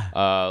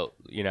 Blah,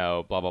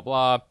 blah,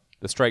 blah.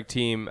 The strike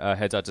team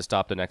heads out to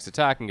stop the next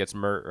attack and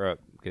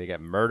they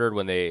get murdered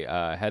when they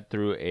head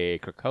through a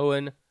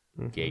Krakoan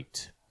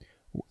gate.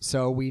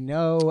 So we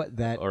know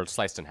that Or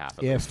sliced in half.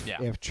 At least.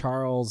 if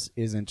Charles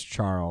isn't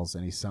Charles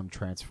and he's some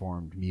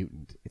transformed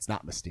mutant, it's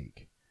not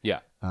Mystique. Yeah.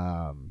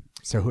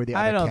 So who are the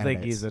other I don't think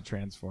candidates? he's a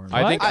transformer.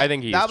 I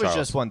think he's that was Charles.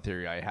 just one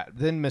theory I had.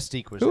 Then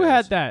Mystique was. Who theirs.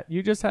 had that?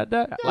 You just had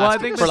that. well, I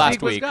think for last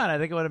Mystique was week. gone. I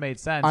think it would have made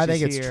sense. I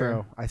think She's it's here.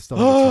 true. I still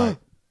think it's right.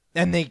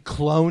 And they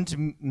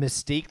cloned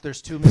Mystique.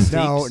 There's two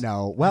Mystiques.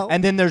 No. Well,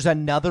 And then there's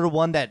another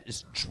one that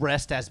is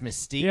dressed as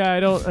Mystique. Yeah, I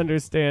don't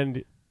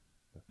understand.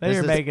 Then This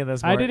you're is- making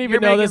this. More, I didn't you're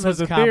even know making this was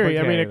a theory.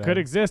 I mean, it complicated. could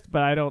exist,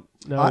 but I don't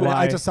know I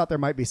why. just thought there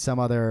might be some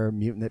other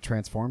mutant that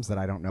transforms that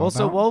I don't know Well, about.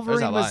 so Wolverine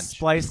There's a was lunch.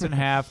 spliced in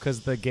half because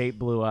the gate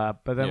blew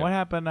up. But then Yeah. what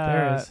happened?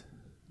 There it is.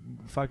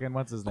 Fucking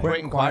what's his name?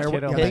 Quentin Quire-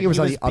 Quire- I think it was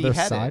on the other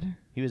beheaded. side.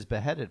 He was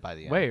beheaded by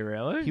the end. Wait,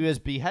 really? He was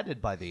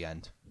beheaded by the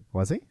end.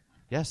 Was he?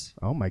 Yes.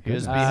 Oh my He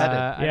was goodness. beheaded.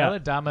 I Yeah. know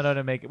that Domino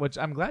to make it, which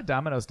I'm glad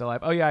Domino's still alive.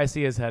 Oh yeah, I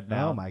see his head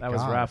now. Oh my that god.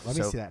 was rough. Let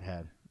me So- see that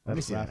head. Let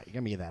me see that.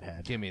 Give me that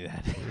head. Give me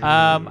that.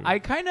 I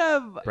kind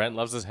of. Brent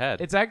loves his head.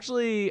 It's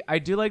actually I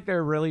do like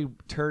they're really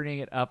turning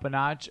it up a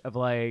notch of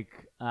like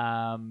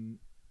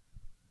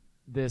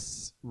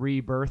this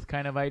rebirth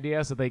kind of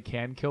idea, so they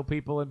can kill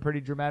people in pretty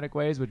dramatic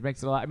ways, which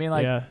makes it a lot. I mean,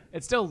 like Yeah.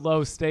 it's still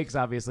low stakes,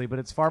 obviously, but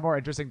it's far more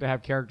interesting to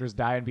have characters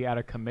die and be out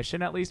of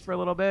commission at least for a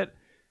little bit,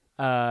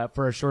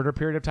 for a shorter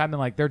period of time than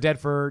like they're dead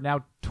for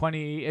now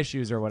 20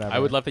 issues or whatever. I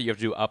would love that you have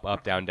to do up,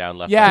 up, down, down,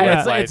 left. Yeah, right,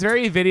 it's right. it's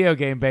very video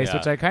game based, Yeah.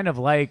 which I kind of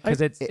like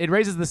because it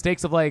raises the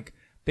stakes of like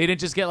they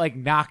didn't just get like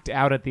knocked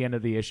out at the end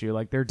of the issue,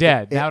 like they're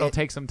dead. Now it'll it-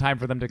 take some time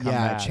for them to come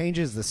Yeah, back. it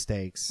changes the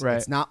stakes. Right.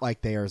 It's not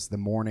like there's the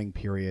mourning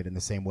period in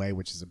the same way,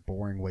 which is a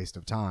boring waste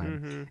of time.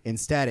 Mm-hmm.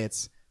 Instead,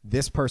 it's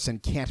this person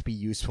can't be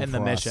useful In for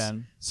the us,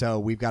 mission. so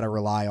we've got to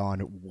rely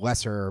on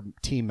lesser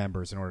team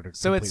members in order to.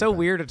 So it's complete so that.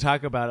 weird to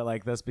talk about it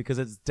like this because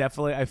it's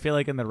definitely I feel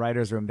like in the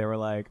writers' room they were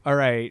like, all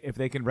right, if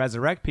they can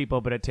resurrect people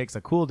but it takes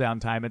a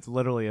cooldown time, it's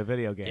literally a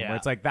video game. Yeah. Where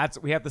it's like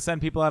we have to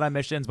send people out on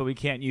missions, but we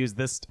can't use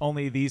this.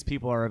 Only these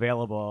people are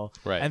available.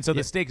 Right. And so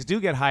the stakes do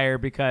get higher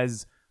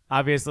because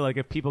obviously, like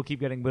if people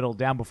keep getting whittled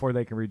down before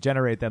they can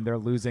regenerate them, they're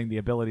losing the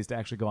abilities to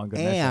actually go on good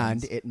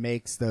And missions. it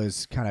makes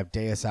those kind of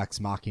Deus Ex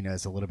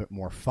Machinas a little bit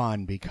more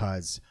fun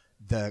because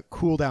the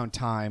cooldown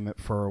time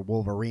for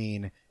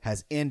Wolverine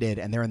has ended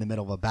and they're in the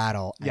middle of a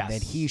battle and Yes.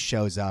 then he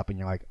shows up and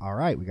you're like, all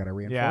right, we got our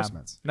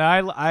reinforcements. No,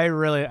 I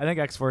think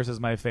X-Force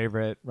is my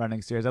favorite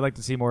running series. I'd like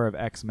to see more of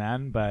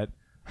X-Men, but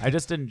I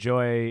just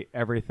enjoy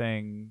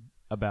everything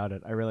about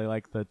it. I really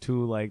like the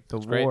two, like the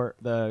great. war,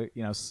 the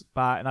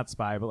not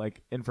spy, but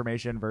like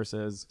information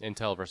versus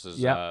Intel versus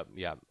Yep.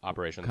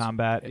 operations.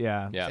 combat.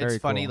 Yeah, Yeah. very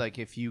It's funny, cool. like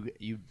if you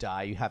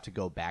die, you have to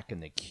go back in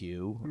the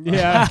queue.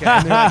 Yeah.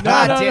 And they're like,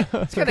 God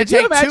damn, it's gonna Could you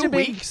take imagine 2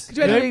 being, weeks. Could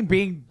you imagine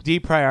being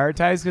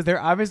deprioritized? Because they're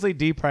obviously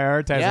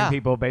deprioritizing Yeah.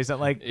 people based on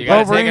like You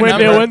gotta take a when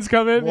number. new ones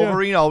come in. yeah.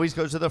 Wolverine always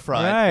goes to the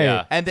front. Right.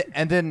 Yeah.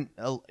 And then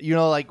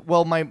like,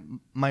 well,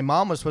 my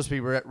mom was supposed to be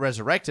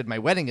resurrected. My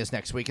wedding is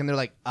next week, and they're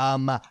like,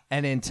 an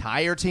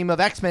entire team of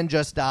X-Men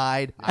just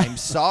died. I'm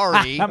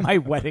sorry. My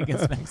wedding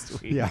is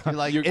next week. Yeah. You're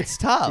like, it's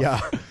tough.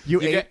 Yeah.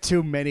 You ate get-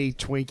 too many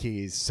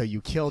Twinkies, so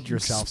you killed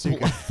yourself so you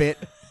could fit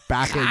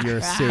back in your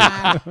suit.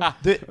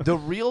 The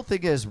real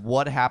thing is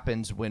what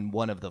happens when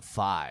one of the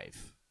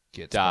 5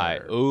 gets Die.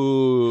 murdered.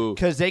 Ooh.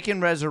 Because they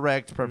can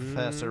resurrect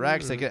Professor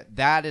X.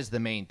 That is the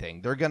main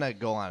thing. They're gonna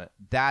go on it.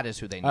 That is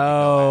who they need. to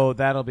go Oh,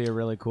 that'll be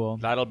really cool.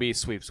 That'll be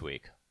Sweeps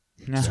Week.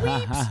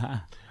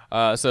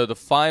 So the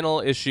final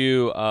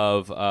issue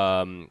of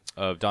Dawn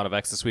of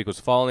X this week was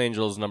Fallen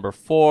Angels number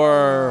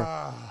 4.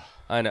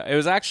 I know. It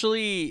was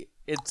actually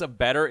it's a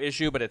better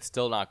issue, but it's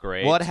still not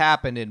great. at. What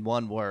happened in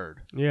one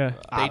word? Yeah.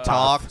 They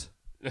talked.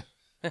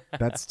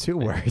 That's 2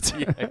 words.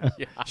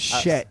 Yeah.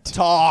 Shit.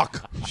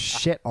 Talk.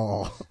 Shit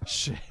all.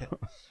 Shit.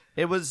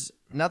 It was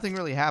nothing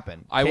really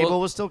happened. I Cable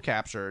will- was still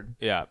captured.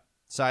 Yeah.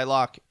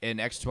 Psylocke and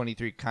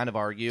X-23 kind of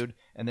argued,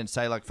 and then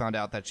Psylocke found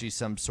out that she's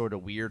some sort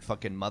of weird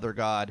fucking mother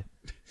god.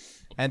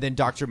 And then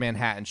Dr.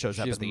 Manhattan shows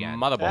up She's at the end.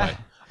 Mother Boy.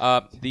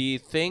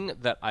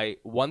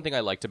 One thing I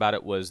liked about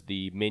it was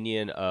the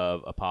minion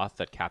of Apoth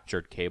that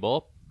captured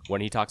Cable.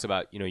 When he talks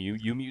about,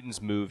 you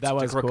mutants moved That to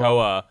was cool.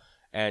 Krakoa,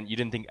 and did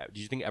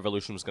you think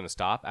evolution was going to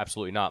stop?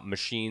 Absolutely not.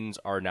 Machines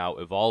are now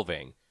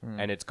evolving,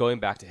 and it's going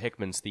back to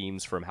Hickman's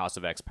themes from House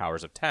of X,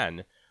 Powers of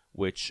 10,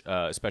 which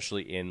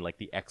especially in like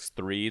the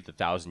X3, the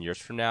 1,000 years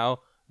from now,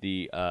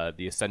 the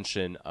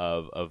ascension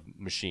of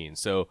machines.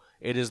 So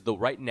it is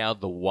right now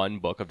the one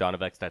book of Dawn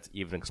of X that's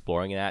even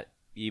exploring that,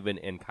 even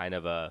in kind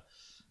of a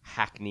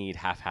hackneyed,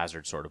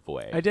 haphazard sort of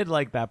way. I did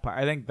like that part.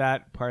 I think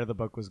that part of the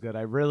book was good.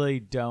 I really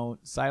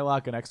don't.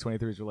 Psylocke and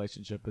X-23's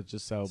relationship is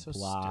just so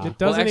blah. It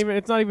doesn't even.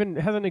 It's not even.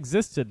 Hasn't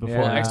existed before.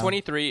 Yeah. Well,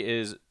 X-23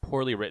 is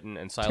poorly written,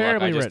 and Psylocke,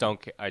 Terribly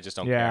I just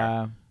don't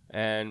Yeah. care.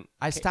 And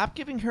I stopped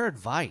giving her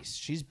advice.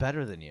 She's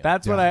better than you.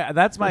 That's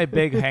that's my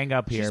big hang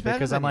up here She's better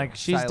because than I'm like, you,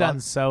 she's Psylocke. done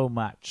so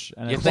much.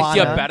 And you it's think Kwana.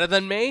 you're better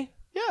than me?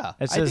 yeah,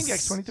 It's I just, think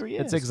X-23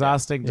 is. It's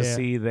exhausting to Yeah.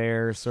 see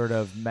their sort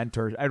of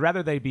mentors. I'd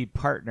rather they be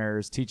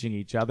partners teaching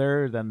each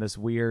other than this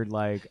weird,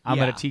 like, I'm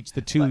Yeah. going to teach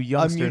the two Like,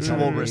 youngsters. a mutual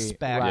how to be-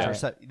 respect.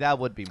 Right. Or that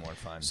would be more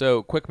fun.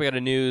 So, quick bit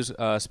of news.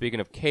 Speaking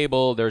of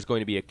Cable, there's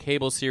going to be a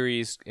Cable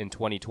series in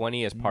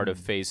 2020 as part of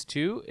Phase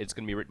 2. It's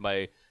going to be written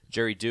by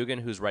Jerry Dugan,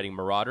 who's writing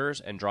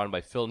Marauders, and drawn by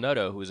Phil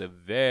Noto, who's a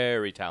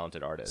very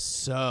talented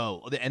artist.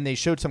 So, and they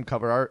showed some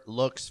cover art.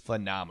 Looks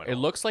phenomenal. It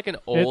looks like an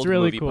old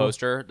really movie cool.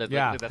 poster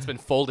Yeah. that's been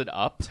folded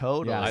up.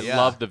 Totally. I Yeah.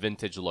 love the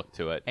vintage look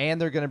to it.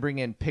 And they're going to bring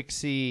in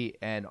Pixie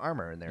and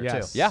Armor in there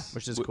Yes. too. Yeah,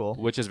 which is cool.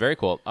 Which is very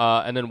cool.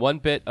 And then one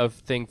bit of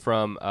thing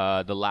from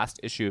the last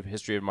issue of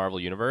History of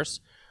Marvel Universe.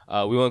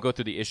 We won't go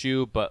through the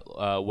issue,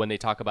 but when they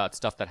talk about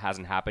stuff that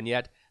hasn't happened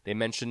yet, they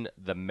mention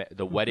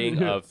the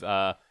wedding of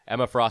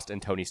Emma Frost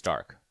and Tony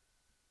Stark.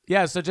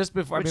 Yeah, so just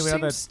before, Which I mean, we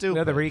have seems to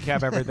stupid.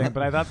 recap everything,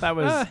 but I thought that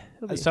was.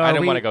 So I are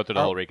didn't we- want to go through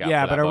the whole recap.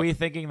 Yeah, for but that are book. we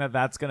thinking that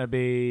that's going to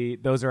be,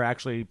 those are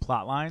actually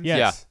plot lines? Yes.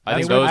 Yeah, I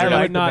think would- those are I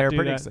like- would not they're do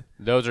pretty that.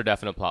 Those are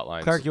definite plot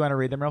lines. Clark, you want to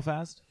read them real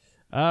fast?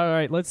 All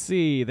right, let's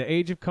see. The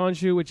Age of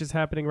Khonshu, which is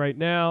happening right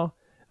now.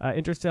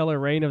 Interstellar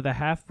Reign of the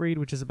Half-Breed,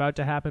 which is about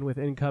to happen with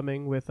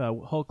Incoming with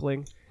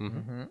Hulkling.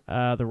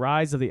 The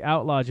Rise of the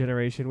Outlaw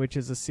Generation, which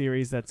is a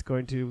series that's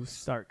going to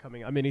start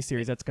coming, a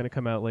mini-series that's going to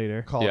come out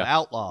later. Called Yeah.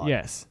 Outlaw.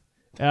 Yes.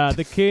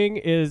 The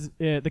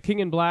King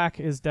in Black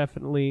is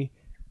definitely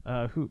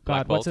Black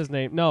what's Bolt? his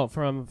name? No,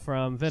 from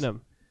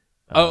Venom.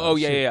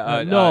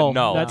 Yeah. Null.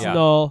 Null. That's yeah.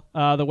 Null.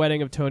 The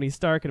wedding of Tony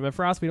Stark and Emma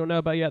Frost. We don't know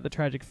about yet. The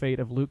tragic fate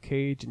of Luke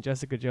Cage and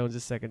Jessica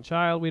Jones' second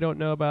child. We don't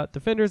know about.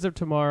 Defenders of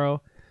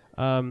Tomorrow.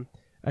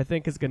 I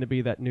think is going to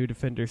be that new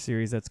Defender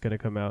series that's going to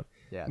come out.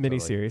 Yeah,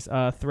 Miniseries.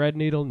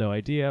 Threadneedle, no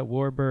idea.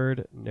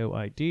 Warbird, no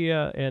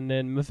idea. And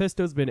then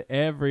Mephisto's been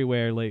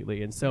everywhere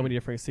lately in so many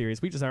different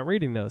series. We just aren't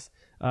reading those.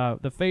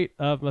 The Fate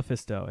of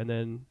Mephisto. And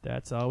then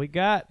that's all we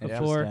got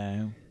before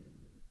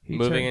he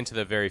Moving turned- into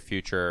the very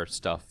future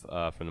stuff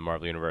from the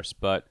Marvel Universe.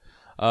 But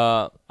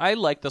I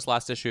like this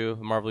last issue of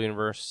Marvel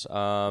Universe,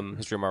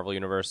 History of Marvel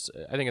Universe.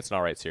 I think it's an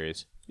all right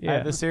series.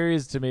 Yeah. The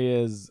series to me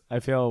is, I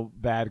feel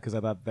bad because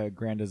I thought the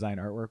grand design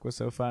artwork was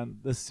so fun.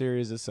 This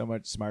series is so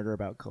much smarter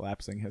about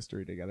collapsing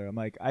history together. I'm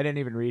like, I didn't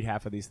even read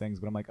half of these things,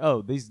 but I'm like,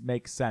 oh, these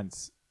make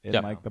sense in Yeah.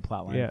 like the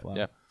plot line Yeah. flow.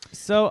 Yeah.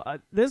 So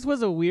this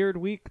was a weird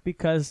week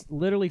because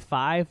literally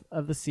 5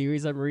 of the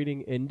series I'm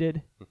reading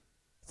ended.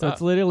 So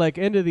it's literally like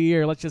end of the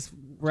year. Let's just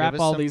wrap us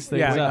all some these things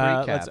Yeah,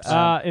 up. let's,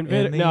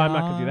 Invader. in No, the I'm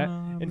not gonna do that.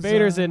 arms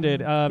Invaders of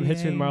ended. the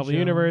History of the Marvel angels.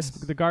 Universe.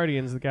 The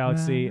Guardians of the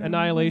Galaxy.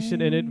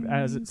 Annihilation ended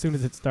as soon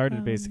as it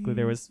started. Basically,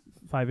 there was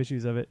 5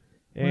 issues of it.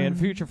 And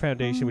Future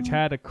Foundation, which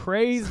had a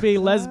crazy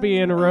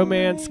lesbian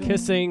romance,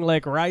 kissing,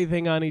 like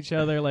writhing on each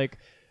other, like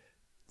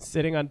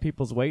sitting on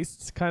people's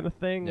waists, kind of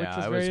thing, Yeah, which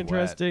is I very was wet.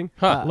 interesting.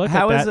 Huh. Look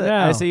How at is that it?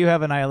 now. I see you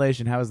have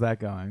Annihilation. How is that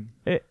going?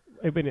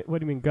 What do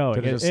you mean going?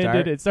 Did it It just start?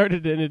 ended. It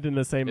started and ended in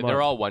the same month.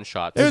 They're all one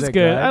shots. It was Is it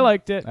good. good? I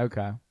liked it.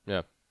 Okay.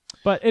 Yeah.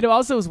 But it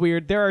also is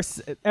weird. There are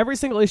every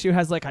single issue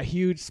has like a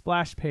huge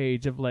splash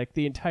page of like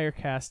the entire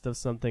cast of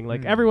something.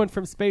 Like everyone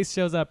from space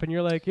shows up, and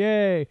you're like,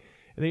 "Yay!"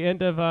 At the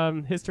end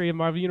of History of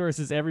Marvel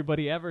Universe,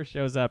 everybody ever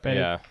shows up, and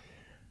Yeah.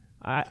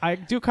 I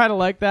do kind of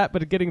like that.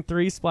 But getting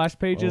 3 splash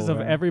pages of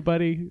right.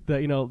 everybody,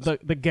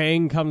 the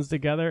gang comes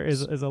together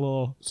is a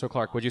little. So,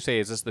 Clark, would you say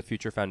is this the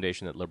future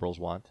foundation that liberals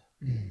want?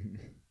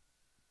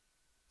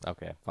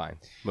 Okay, fine.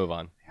 Move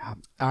on. All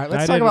right, I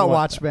let's talk didn't about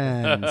want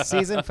Watchmen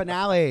season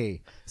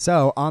finale.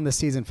 So, on the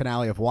season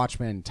finale of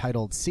Watchmen,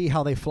 titled "See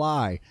How They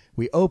Fly,"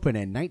 we open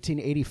in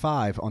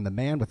 1985 on the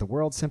man with the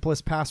world's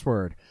simplest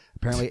password.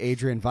 Apparently,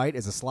 Adrian Veidt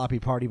is a sloppy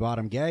party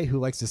bottom gay who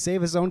likes to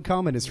save his own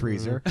cum in his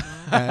freezer,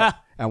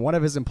 and one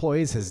of his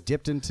employees has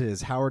dipped into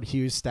his Howard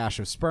Hughes stash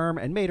of sperm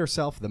and made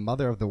herself the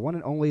mother of the one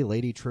and only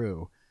Lady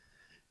True.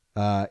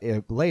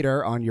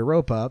 Later on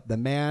Europa, the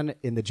man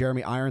in the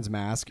Jeremy Irons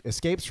mask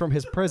escapes from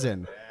his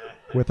prison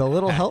with a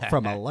little help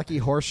from a lucky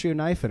horseshoe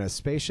knife and a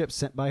spaceship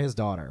sent by his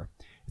daughter.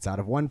 It's out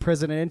of one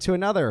prison and into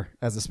another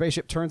as the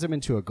spaceship turns him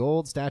into a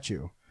gold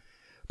statue.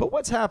 But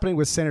what's happening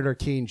with Senator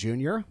Keene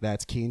Jr.?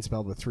 That's Keene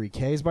spelled with 3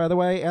 Ks, by the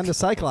way, and the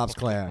Cyclops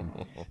clan.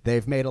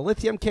 They've made a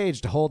lithium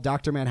cage to hold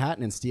Dr.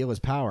 Manhattan and steal his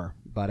power.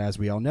 But as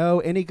we all know,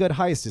 any good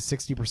heist is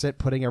 60%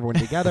 putting everyone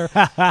together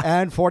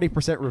and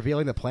 40%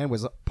 revealing the plan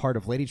was part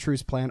of Lady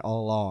True's plan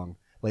all along.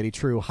 Lady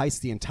True heists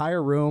the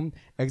entire room,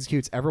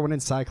 executes everyone in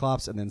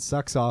Cyclops, and then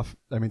sucks up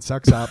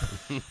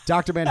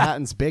Dr.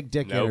 Manhattan's big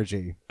dick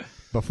energy.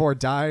 Before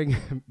dying,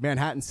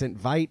 Manhattan sent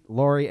Vite,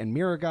 Laurie, and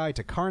Mirror Guy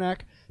to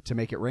Karnak to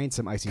make it rain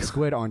some icy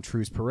squid on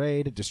True's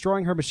parade,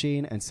 destroying her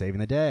machine and saving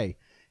the day.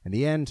 In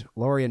the end,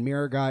 Laurie and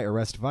Mirror Guy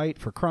arrest Vite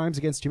for crimes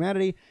against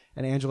humanity,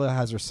 and Angela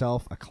has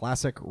herself a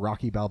classic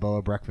Rocky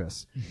Balboa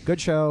breakfast. Good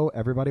show.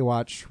 Everybody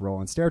watch. Roll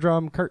on snare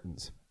drum.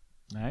 Curtains.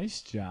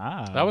 Nice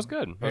job. That was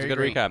good. That was a good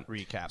Very recap.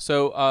 great recap.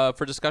 So,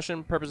 for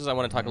discussion purposes, I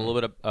want to talk a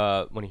little bit.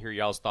 Want to hear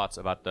y'all's thoughts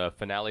about the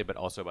finale, but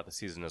also about the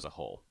season as a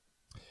whole.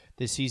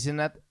 The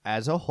season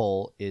as a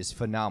whole is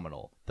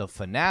phenomenal. The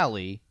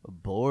finale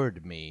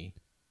bored me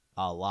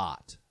a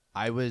lot.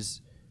 I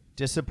was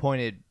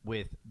disappointed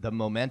with the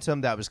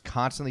momentum that was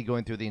constantly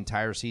going through the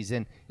entire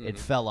season. It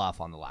fell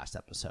off on the last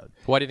episode.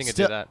 Why do you think it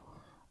did that?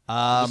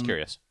 Just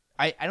curious.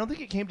 I don't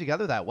think it came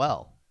together that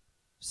well.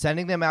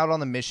 Sending them out on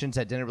the missions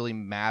that didn't really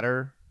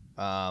matter.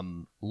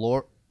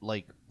 Laurie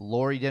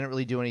didn't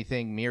really do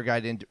anything. Mirror Guy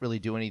didn't really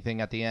do anything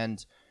at the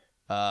end.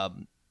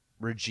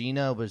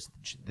 Regina was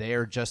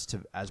there just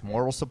as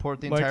moral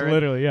support the entire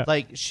literally,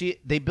 yeah.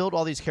 They built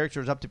all these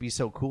characters up to be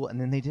so cool, and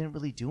then they didn't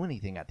really do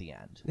anything at the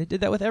end. They did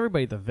that with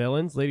everybody. The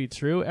villains, Lady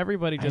True,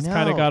 everybody just know.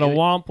 kind of got a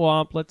womp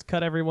womp. Let's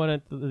cut everyone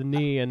at the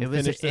knee and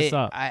finish this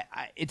up.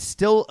 It's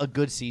still a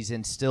good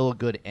season, still a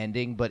good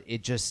ending, but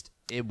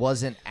it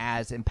wasn't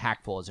as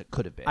impactful as it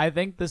could have been. I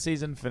think the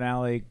season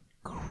finale,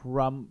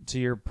 to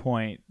your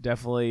point,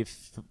 definitely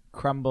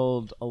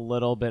crumbled a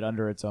little bit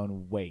under its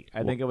own weight.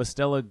 I think it was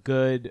still a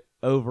good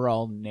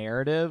overall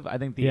narrative. I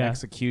think the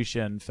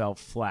execution fell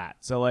flat.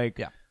 So,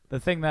 the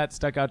thing that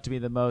stuck out to me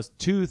the most,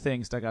 two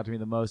things stuck out to me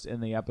the most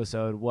in the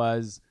episode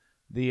was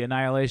the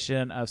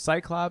annihilation of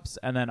Cyclops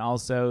and then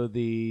also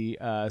the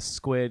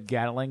squid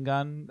Gatling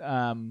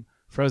gun,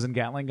 frozen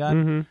Gatling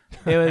gun.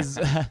 Mm-hmm. It was...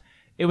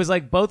 It was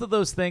like both of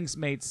those things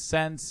made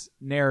sense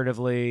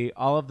narratively.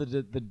 All of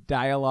the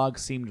dialogue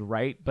seemed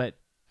right, but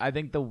I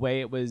think the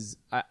way it was,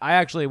 I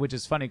actually, which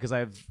is funny because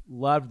I've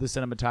loved the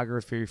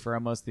cinematography for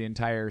almost the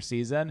entire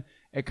season.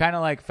 It kind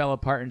of fell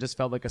apart and just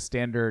felt like a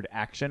standard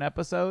action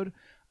episode.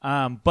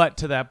 But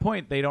to that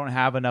point, they don't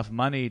have enough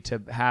money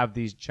to have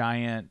these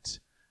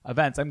giant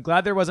events. I'm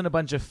glad there wasn't a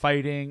bunch of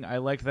fighting. I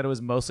liked that it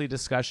was mostly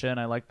discussion.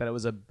 I liked that it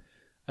was a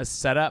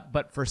setup.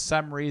 But for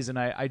some reason,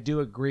 I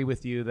do agree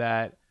with you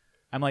that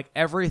I'm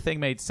everything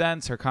made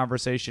sense. Her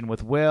conversation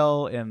with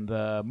Will in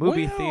the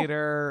movie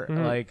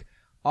theater,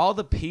 all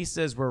the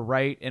pieces were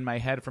right in my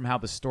head from how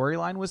the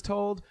storyline was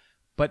told.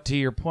 But to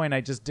your point,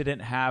 I just didn't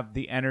have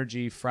the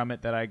energy from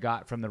it that I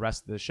got from the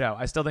rest of the show.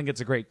 I still think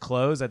it's a great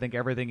close. I think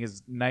everything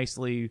is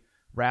nicely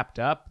wrapped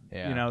up.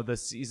 Yeah. The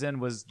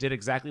season did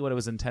exactly what it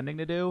was intending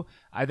to do.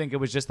 I think it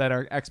was just that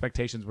our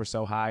expectations were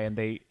so high, and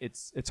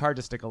it's hard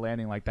to stick a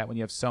landing like that when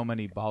you have so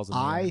many balls in the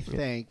air. I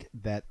think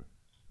that,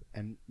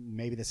 and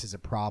maybe this is a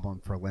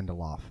problem for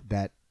Lindelof,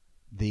 that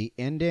the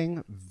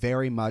ending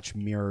very much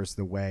mirrors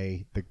the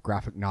way the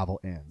graphic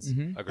novel ends.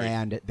 Mm-hmm. Agreed.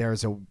 And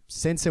there's a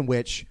sense in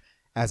which,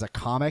 as a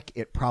comic,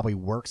 it probably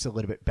works a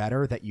little bit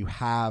better that you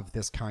have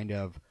this kind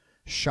of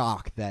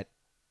shock that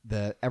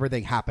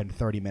everything happened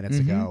 30 minutes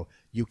ago.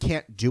 You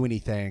can't do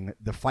anything.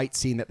 The fight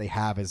scene that they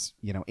have is,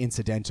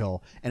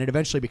 incidental, and it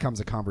eventually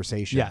becomes a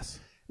conversation. Yes.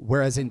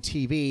 Whereas in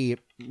TV,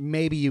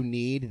 maybe you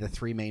need the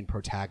three main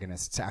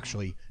protagonists to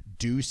actually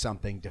do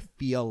something to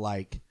feel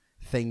like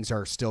things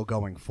are still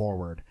going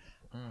forward.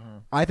 Mm-hmm.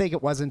 I think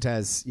it wasn't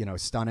as,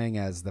 stunning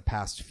as the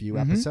past few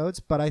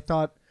episodes, but I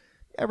thought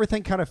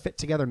everything kind of fit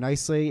together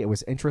nicely. It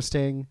was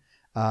interesting.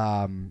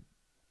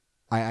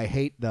 I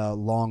hate the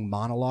long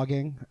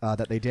monologuing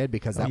that they did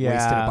because that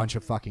wasted a bunch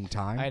of fucking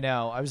time. I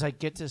know. I was like,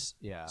 get this.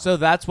 Yeah. So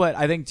that's what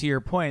I think, to your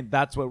point,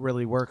 that's what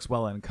really works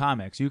well in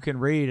comics. You can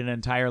read an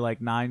entire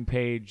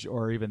 9-page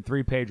or even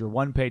 3-page or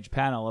 1-page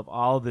panel of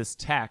all this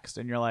text,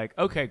 and you're like,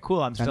 okay,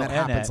 cool, I'm still and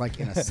that in happens it.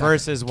 in a second.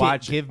 Versus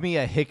watching. Give me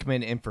a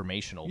Hickman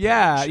informational page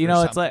Yeah, or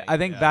it's like, something. I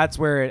think that's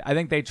where I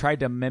think they tried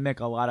to mimic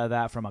a lot of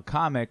that from a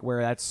comic,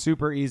 where that's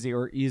super easy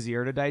or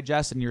easier to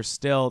digest, and you're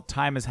still,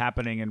 time is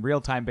happening in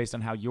real time based on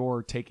how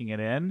you're taking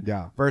it in.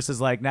 Yeah. Versus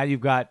now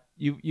you've got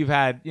you've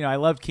had, I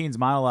love Keene's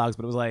monologues,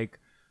 but it was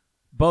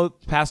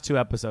both past 2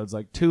 episodes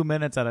 2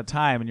 minutes at a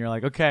time, and you're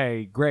like,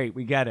 okay, great,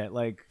 we get it,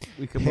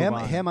 we can move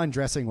on. Him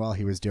undressing while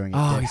he was doing it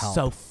Oh, did he's help.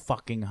 so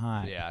fucking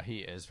hot. Yeah, he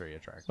is very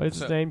attractive. What's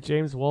his name?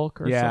 James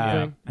Wolk or Yeah,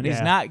 something? and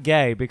he's not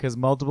gay, because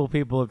multiple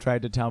people have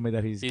tried to tell me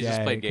that he's He's gay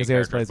just played gay because he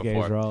always characters plays gay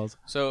before. roles.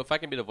 So if I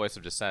can be the voice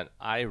of dissent,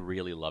 I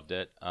really loved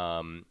it.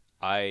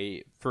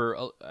 I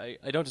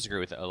don't disagree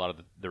with a lot of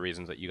the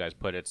reasons that you guys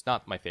put. It's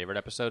not my favorite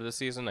episode of the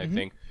season. I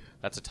think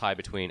that's a tie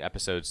between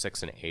episodes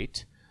 6 and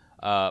 8.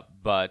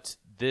 But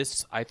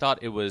this, I thought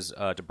it was,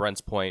 to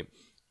Brent's point,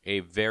 a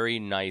very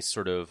nice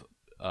sort of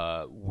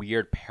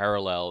weird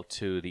parallel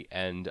to the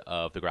end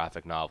of the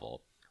graphic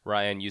novel.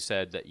 Ryan, you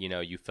said that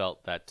you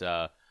felt that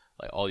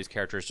like all these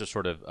characters just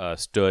sort of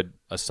stood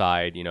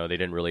aside. They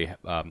didn't really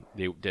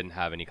they didn't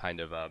have any kind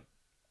of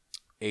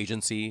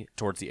agency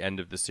towards the end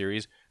of the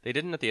series. They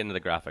didn't at the end of the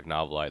graphic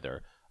novel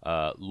either.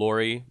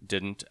 Laurie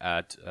didn't,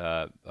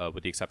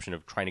 with the exception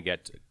of trying to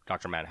get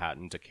Dr.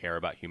 Manhattan to care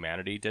about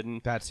humanity.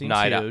 Didn't. That seems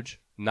huge.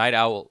 Night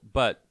Owl,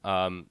 but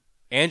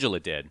Angela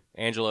did.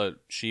 Angela,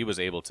 she was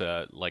able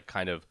to like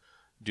kind of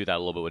do that a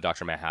little bit with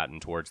Dr. Manhattan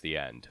towards the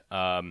end.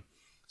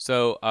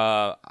 So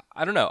I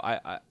don't know.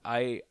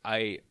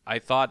 I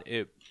thought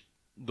it.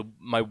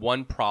 My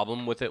one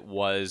problem with it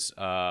was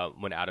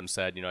when Adam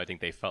said, I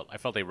think I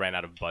felt they ran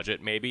out of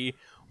budget. Maybe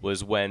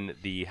was when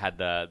had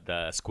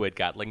the squid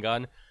Gatling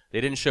gun. They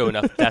didn't show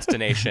enough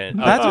devastation.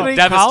 That's what he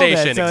called it,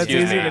 devastation. so it's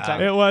Excuse easy me. to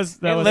tell. It was.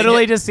 That It was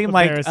literally just seemed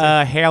like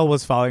embarrassing. hail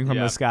was falling from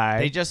Yeah. the sky.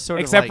 They just sort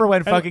of except like- for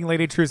when fucking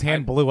Lady True's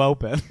hand blew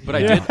open. But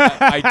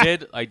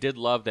I did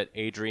love that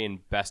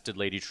Adrian bested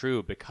Lady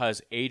True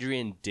because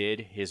Adrian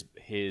did his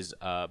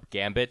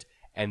gambit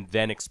and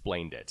then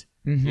explained it.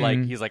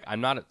 Like he's like,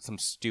 I'm not some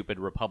stupid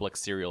Republic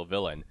serial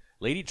villain.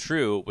 Lady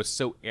True was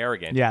so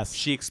arrogant. Yes.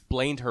 She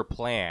explained her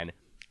plan,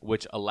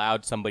 which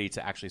allowed somebody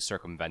to actually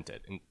circumvent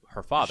it. And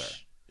her father.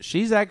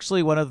 She's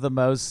actually one of the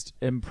most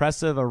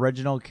impressive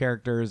original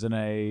characters in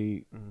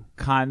a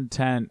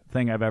content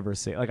thing I've ever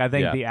seen. Like, I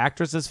think the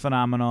actress is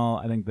phenomenal.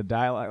 I think the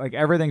dialogue, like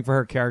everything for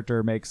her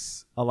character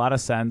makes a lot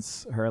of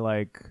sense.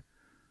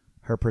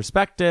 Her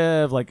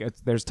perspective, like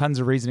there's tons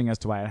of reasoning as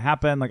to why it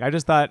happened. Like I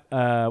just thought,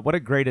 what a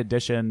great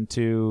addition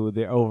to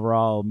the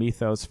overall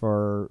mythos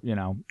for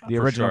the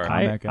original sure.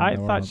 comic. I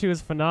and the thought world. she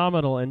was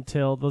phenomenal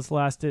until this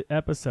last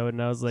episode,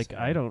 and I was like,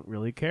 I don't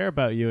really care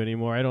about you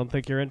anymore. I don't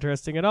think you're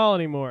interesting at all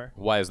anymore.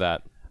 Why is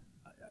that?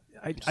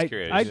 I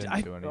curious. I, You didn't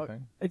I, do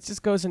anything? It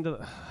just goes into.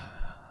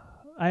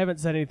 I haven't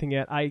said anything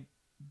yet. I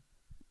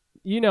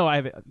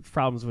have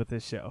problems with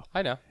this show,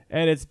 I know.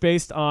 and it's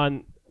based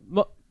on.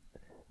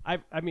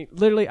 I mean,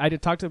 literally, I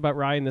did talk about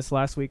Ryan this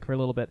last week for a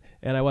little bit,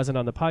 and I wasn't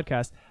on the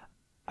podcast.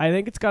 I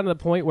think it's gotten to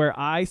the point where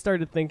I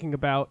started thinking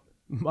about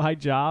my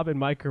job and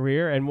my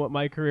career and what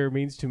my career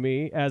means to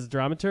me as a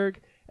dramaturg,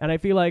 and I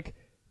feel like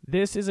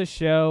this is a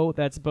show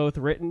that's both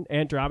written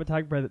and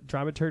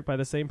dramaturged by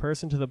the same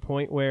person to the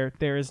point where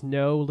there is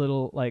no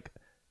little like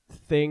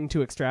thing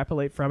to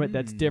extrapolate from it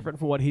that's different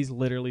from what he's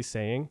literally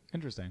saying.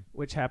 Interesting.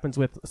 Which happens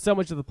with so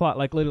much of the plot,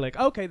 like literally like,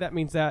 okay, that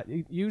means that.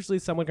 Usually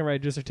someone can write a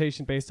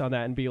dissertation based on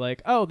that and be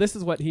like, oh, this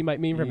is what he might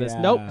mean from this.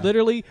 Yeah. Nope,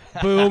 literally,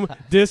 boom,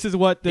 this is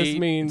what this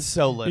means.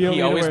 so little. You know,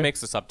 He always where-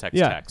 makes the subtext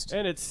yeah, text.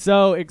 and it's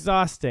so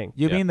exhausting.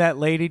 You Yeah. mean that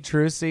Lady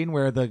True scene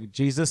where the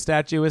Jesus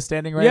statue is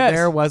standing right Yes.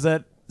 there? Was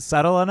it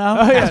subtle enough?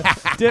 Oh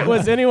yeah.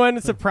 Was anyone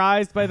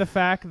surprised by the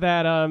fact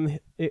that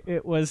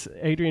it was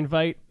Adrian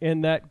Veidt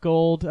in that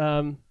gold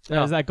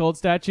is that gold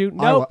statue?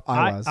 No,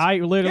 I was. I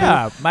literally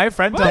Yeah, my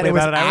friend told That me it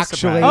was about it. I was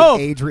actually surprised. Oh.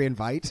 Adrian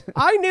Veidt.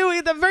 I knew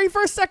it the very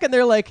first second.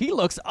 They're like, he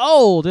looks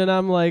old, and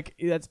I'm like,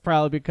 that's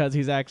probably because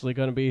he's actually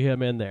going to be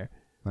him in there.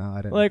 Well,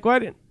 I didn't. Like, why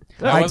didn't?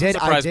 I wasn't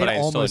surprised, but I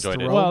still almost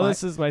enjoyed it. throw Well, my-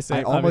 this is my same.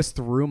 I almost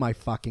threw my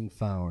fucking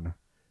phone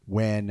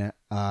when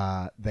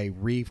they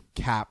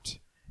recapped.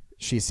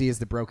 She sees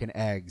the broken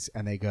eggs,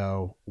 and they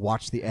go,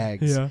 watch the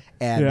eggs. Yeah.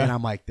 And Yeah. then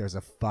I'm like, there's a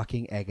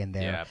fucking egg in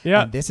there.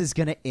 Yeah. And this is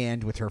going to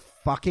end with her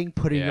fucking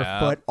putting her Yeah.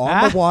 foot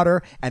on the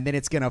water, and then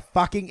it's going to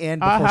fucking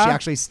end before she Uh-huh.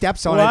 actually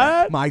steps on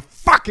What? it. My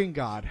fucking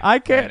God. I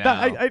can't.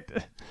 I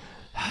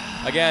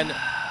Again,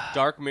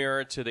 dark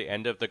mirror to the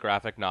end of the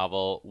graphic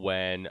novel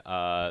when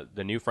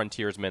the new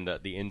frontiersman,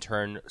 the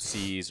intern,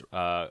 sees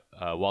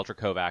Walter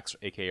Kovacs,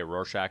 a.k.a.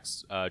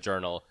 Rorschach's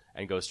journal,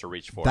 and goes to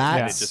reach for it.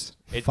 And That's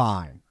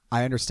fine.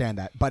 I understand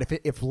that. But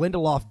if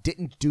Lindelof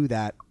didn't do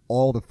that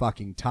all the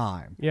fucking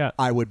time, Yeah.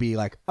 I would be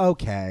like,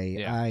 okay,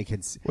 Yeah. I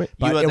can. Wait,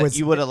 But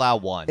You would allow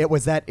one. It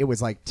was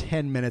like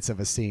 10 minutes of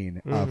a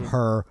scene of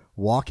her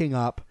walking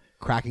up,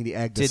 cracking the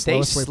egg. The Did they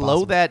slowest way slow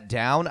possible. that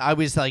down? I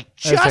was like, It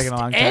was just taking a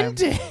long time.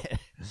 end it.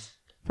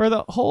 For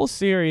the whole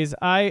series,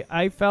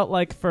 I felt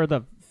like for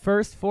the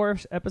first 4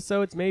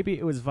 episodes, maybe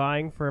it was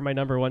vying for my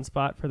number 1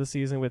 spot for the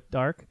season with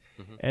Dark.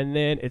 And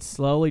then it's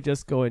slowly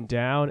just going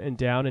down and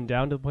down and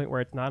down to the point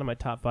where it's not in my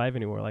top 5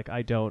 anymore. Like,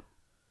 I don't.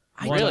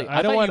 I don't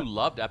thought want. you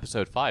loved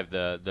episode 5,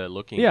 the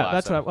looking Yeah,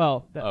 glass. that's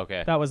what.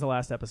 Okay. That was the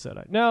last episode.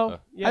 No,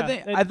 yeah.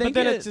 think but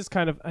then it- it's just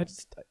kind of.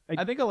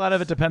 I think a lot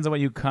of it depends on what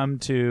you come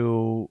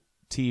to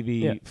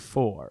TV Yeah.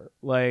 for.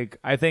 Like,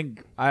 I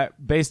think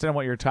based on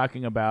what you're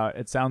talking about,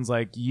 it sounds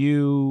like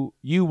you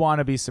want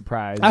to be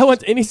surprised. I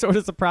want any sort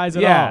of surprise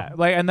at all.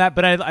 Like, and that,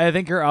 but I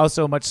think you're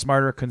also a much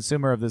smarter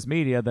consumer of this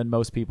media than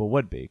most people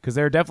would be, because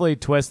there are definitely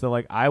twists that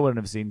like I wouldn't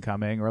have seen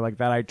coming, or like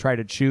that I try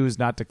to choose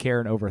not to care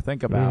and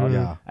overthink about.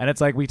 Yeah. And it's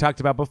like we talked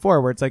about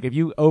before, where it's like if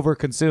you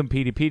overconsume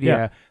Peteypedia,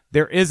 Yeah.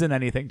 there isn't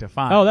anything to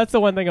find. Oh, that's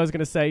the one thing I was going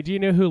to say. Do you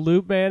know who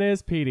Lube Man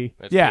is? Petey.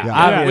 It's Yeah, pretty-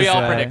 obviously. we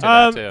all predicted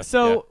that too.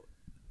 So Yeah.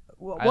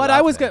 what I I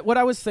love was him. what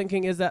I was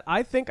thinking is that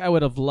I think I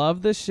would have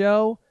loved this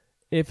show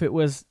if it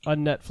was on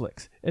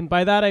Netflix. And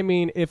by that I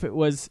mean if it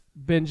was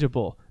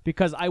bingeable,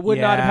 because I would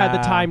not have had the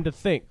Yeah. time to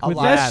think. A With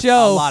lot- this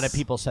show, a lot of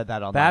people said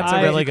that on That's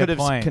that. a really You could good have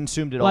point.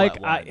 consumed it all like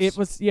at once. it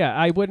was,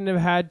 I wouldn't have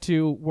had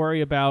to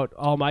worry about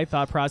all my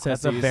thought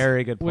processes. That's a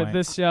very good point. With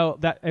this show,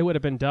 that it would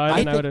have been done. I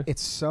and I would think have.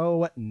 it's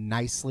so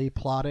nicely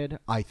plotted.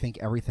 I think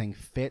everything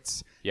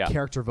fits. Yeah.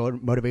 Character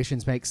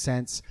motivations make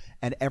sense,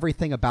 and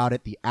everything about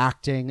it, the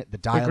acting, the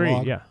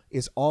dialogue, yeah.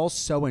 is all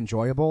so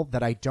enjoyable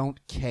that I don't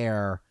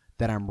care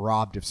that I'm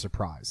robbed of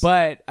surprise.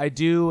 But I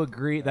do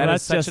agree that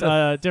that's is such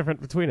just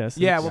different between us.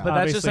 yeah, It's well, but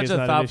that's just obviously such is a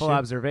not an thoughtful issue.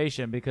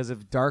 observation, because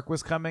if Dark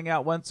was coming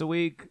out once a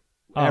week,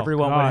 Oh,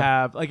 everyone would God.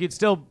 have like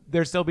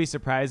there'd still be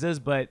surprises,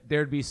 but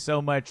there'd be so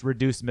much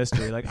reduced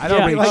mystery. Like I don't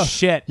Yeah, read like,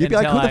 shit. you'd be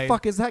like, until "Who the I-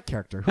 fuck is that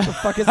character? Who the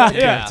fuck is that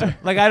character?"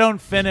 Like I don't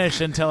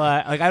finish until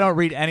I don't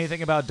read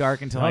anything about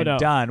Dark until Oh, I'm no.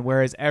 done.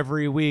 Whereas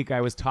every week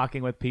I was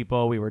talking with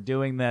people, we were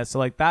doing this. So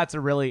like that's a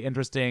really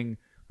interesting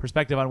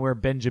perspective on where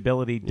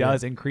bingeability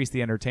does increase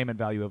the entertainment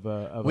value of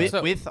a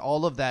With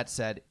all of that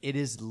said, it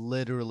is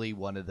literally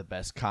one of the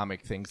best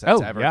comic things that's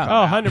Oh, ever yeah. come Oh,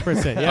 out.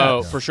 100%. Yeah.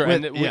 Oh, for sure.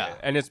 With- And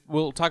yeah.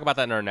 we'll talk about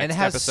that in our next And it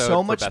has episode. so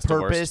for much Best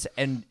and Worst. purpose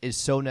and is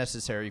so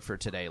necessary for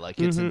today. Like,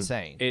 it's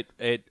insane. It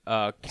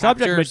Subject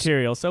captures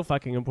material, so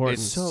fucking important.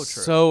 It's so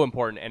true. so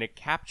important, and it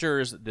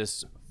captures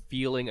this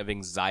feeling of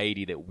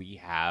anxiety that we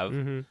have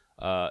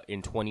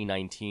in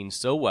 2019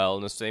 so well,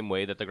 in the same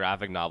way that the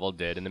graphic novel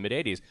did in the mid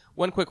 80s.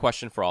 One quick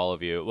question for all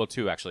of you. Well,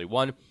 two actually.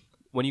 One,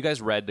 when you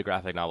guys read the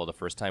graphic novel the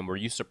first time, were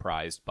you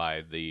surprised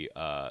by the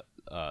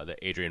that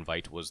Adrian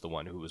Veidt was the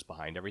one who was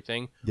behind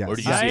everything, Yes. or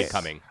did you see I- it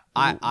coming?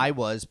 I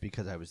was,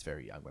 because I was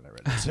very young when I read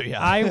it. So, yeah.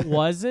 I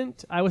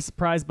wasn't. I was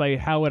surprised by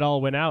how it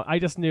all went out. I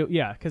just knew,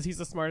 because he's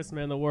the smartest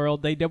man in the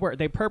world. They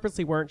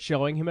purposely weren't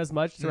showing him as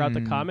much throughout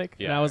the comic,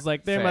 and Yeah, I was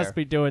like, they fair. must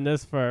be doing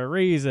this for a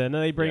reason. And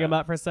then they bring Yeah. him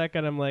up for a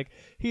second. I'm like,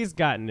 he's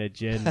got an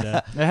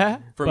agenda.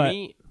 But-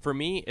 For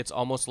me, it's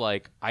almost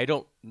like I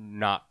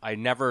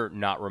never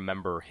not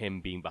remember him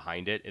being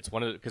behind it. It's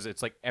one of because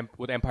it's like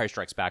with Empire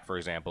Strikes Back, for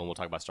example, and we'll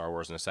talk about Star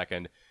Wars in a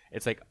second.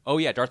 It's like, oh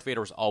yeah, Darth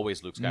Vader was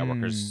always Luke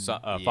Skywalker's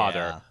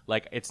father.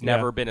 Like it's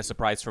never been a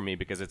surprise for me,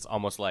 because it's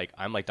almost like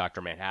I'm like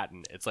Dr.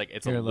 Manhattan. It's like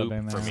it's You're a loop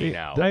living for there. me See,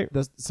 now.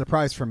 The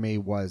surprise for me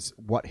was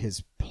what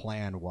his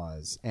plan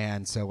was,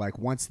 and so like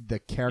once the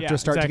characters Yeah,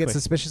 start to get exactly.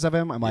 suspicious of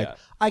him, I'm like, Yeah.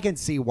 I can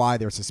see why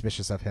they're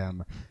suspicious of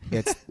him.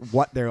 It's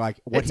what they're like,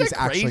 what It's a he's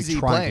actually crazy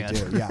trying plan.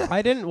 to do. Yeah,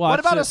 I didn't watch What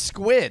about it. a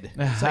squid?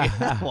 It's like,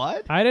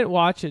 what? I didn't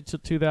watch it till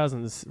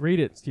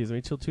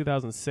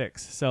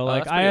 2006. So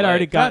like that's I pretty had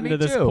already late. gotten me to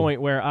this too.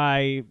 point where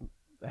I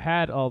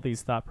had all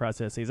these thought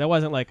processes. I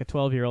wasn't like a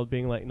 12-year-old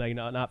being like,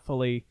 not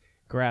fully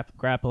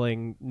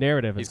grappling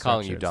narrative. He's and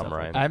calling you structure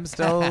and dumb,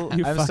 stuff Ryan. I'm still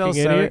You I'm still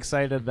fucking so idiot.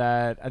 excited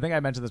that I think I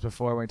mentioned this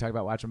before when we talked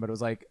about Watchmen, but it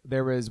was like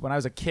there was when I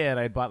was a kid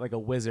I bought like a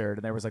Wizard,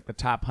 and there was like the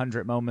top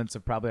 100 moments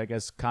of probably I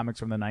guess comics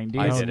from the 90s.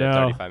 I Oh, did no.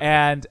 it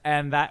 35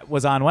 and that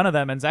was on one of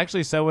them, and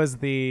actually so was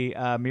the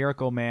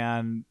Miracle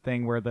Man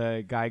thing where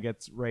the guy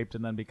gets raped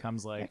and then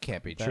becomes like That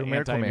can't be the true.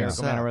 Miracle Man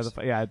anti-Miracle Man or whatever the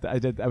sucks. yeah I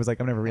did. I was like,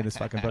 I'm never reading this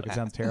fucking book. It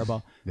sounds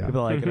terrible. Yeah.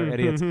 People like it are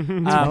idiots.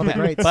 one of the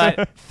greats.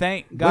 But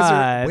thank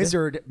God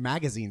Wizard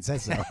magazine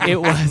says so.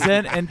 it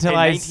wasn't until in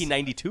I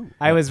 1992.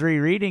 I was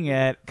rereading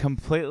it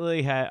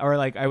completely, or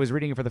like I was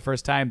reading it for the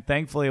first time.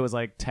 Thankfully, it was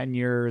like 10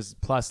 years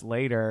plus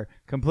later.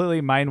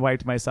 Completely mind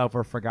wiped myself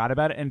or forgot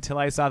about it until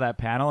I saw that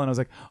panel and I was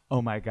like,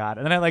 oh my God.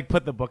 And then I like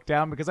put the book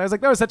down because I was like,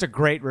 that was such a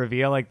great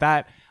reveal. Like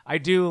that, I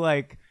do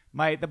like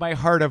my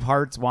heart of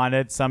hearts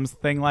wanted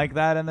something like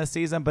that in the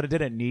season, but it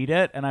didn't need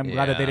it. And I'm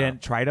glad that they Yeah.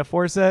 didn't try to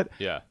force it.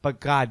 Yeah. But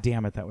God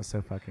damn it, that was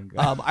so fucking good.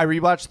 I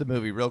rewatched the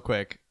movie real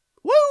quick.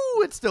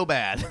 Woo! It's still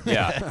bad.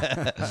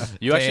 Yeah.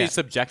 You actually Yeah.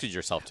 subjected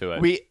yourself to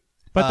it. We.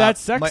 But that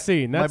sex my-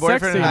 scene, my that sex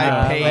boyfriend scene, and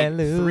I though. paid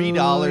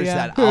 $3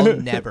 that I'll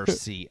never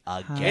see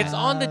again. It's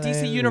on the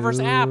DC Universe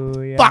app.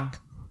 Hallelujah.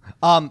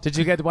 Fuck. Did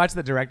you get to watch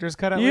the director's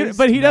cut at You- least?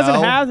 but he doesn't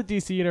No. have the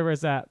DC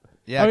Universe app.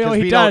 Yeah, oh, no, 'cause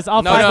he we does. don't-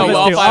 All No, five no, of us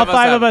all do. five All of us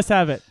five have- of us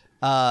have it.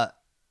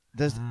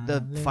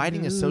 The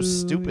fighting is so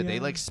stupid. They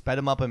like sped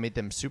them up and made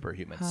them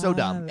superhuman. So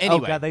dumb. Oh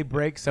Anyway, God, they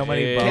break so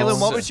many Hey, bones.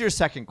 Kalen, what So- was your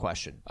second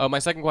question? Oh, my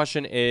second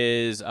question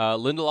is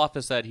Lindelof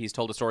has said he's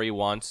told a story he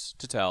wants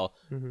to tell.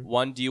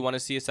 One, do you want to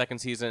see a second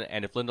season?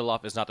 And if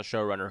Lindelof is not the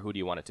showrunner, who do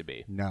you want it to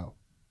be? No.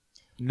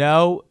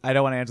 No, I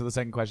don't want to answer the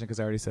second question because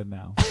I already said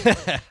no.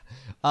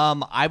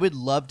 I would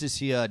love to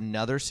see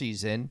another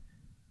season,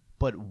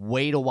 but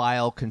wait a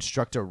while,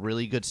 construct a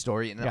really good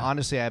story. And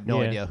honestly, I have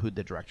no Yeah. idea who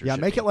the director Yeah,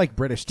 should make be. it like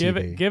British Give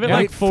TV. it, give it Wait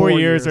like 4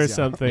 years or yeah.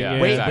 something. Yeah.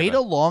 Yeah. Wait, Exactly. wait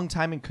a long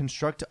time and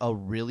construct a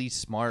really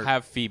smart.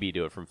 Have Phoebe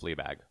do it from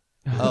Fleabag.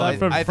 Not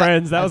from I thought-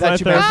 Friends. That I was thought my you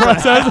third meant-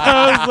 process.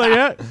 I was like,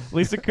 yeah,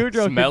 Lisa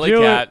Kudrow Smelly could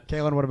do cat.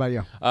 Kalen, what about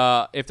you?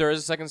 If there is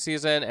a second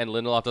season and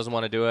Lindelof doesn't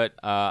want to do it,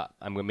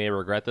 may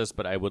regret this,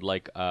 but I would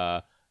like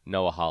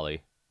Noah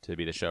Hawley to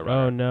be the it. showrunner.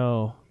 Oh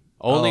no.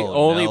 Only,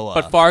 Noah.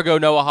 but Fargo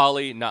Noah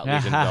Hawley, not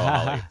Legion Noah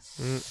Hawley.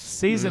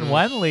 Season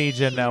 1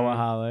 Legion, Noah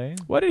Hawley.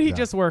 What did he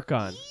just work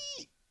on?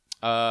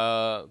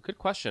 Good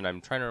question.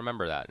 I'm trying to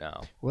remember that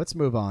now. Let's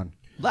move on.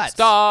 Let's.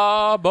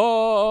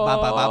 Starboard. Ba,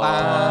 ba, ba,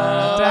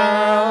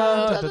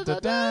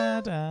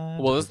 ba.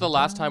 Well, this is the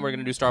last time we're going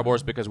to do Star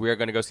Wars because we are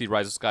going to go see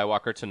Rise of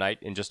Skywalker tonight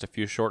in just a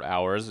few short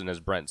hours. And as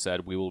Brent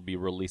said, we will be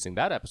releasing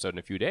that episode in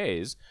a few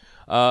days.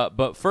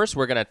 But first,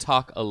 we're going to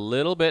talk a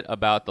little bit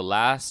about the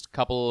last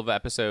couple of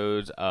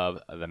episodes of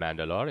The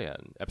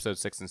Mandalorian, episodes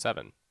 6 and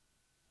 7.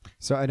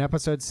 So in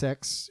episode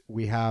 6,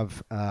 we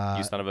have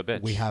You son of a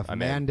bitch. we have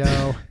I'm in.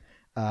 Mando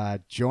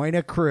join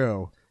a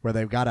crew where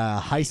they've got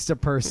to heist a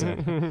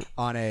person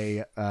on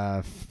a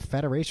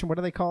Federation. What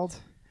are they called?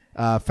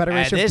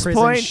 Federation At this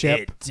prison point, ship.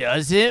 it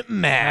doesn't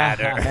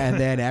matter. And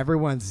then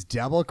everyone's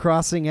double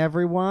crossing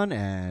everyone,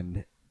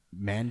 and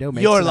Mando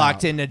makes You're it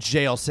locked out. in a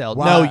jail cell.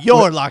 Wow. No,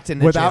 you're locked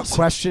in a Without jail cell.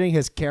 questioning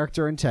his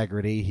character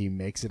integrity, he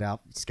makes it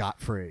out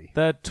scot-free.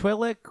 The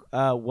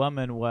Twi'lek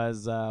woman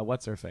was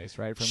what's her face,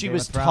 right? From She Game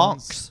was of Thrones?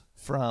 Tonks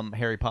from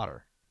Harry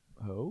Potter.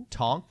 Who?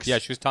 Tonks? Yeah,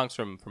 she was Tonks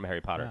from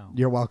Harry Potter. Oh.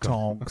 You're welcome.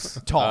 Tonks.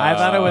 I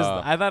thought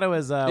it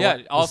was. Yeah,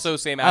 what- also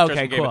same actress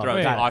Okay, from Game of cool.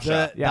 Thrones, Got it.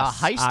 Asha. Yes,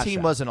 the heist team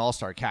Asha. was an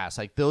all-star cast.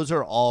 Like, those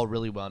are all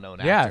really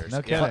well-known Yeah, actors.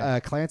 no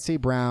kidding. Clancy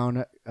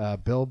Brown,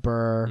 Bill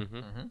Burr,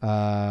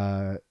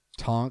 Mm-hmm.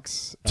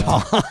 Tonks.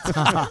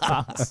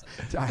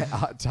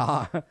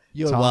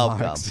 You're Tom welcome.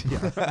 Hanks,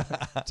 yeah.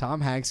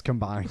 Tom Hanks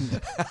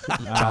combined.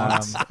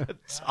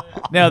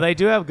 No, they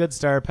do have good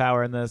star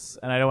power in this,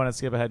 and I don't want to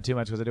skip ahead too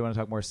much because I do want to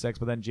talk more 6.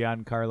 But then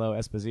Giancarlo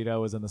Esposito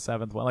was in the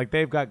 7th one. Like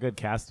they've got good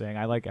casting.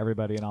 I like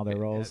everybody in all their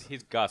roles.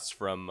 He's Gus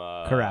from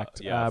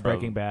Correct. Yeah, from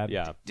Breaking Bad.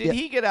 Yeah. Did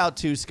he get out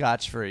too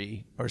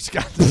scotch-free? Or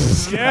scotch?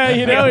 Yeah,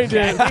 you know he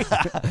did.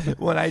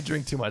 When I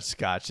drink too much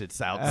scotch, it's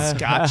out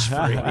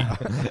scotch-free.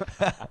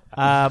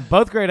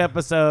 Both great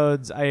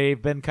episodes.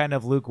 I've been kind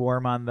of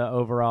lukewarm on the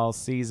overall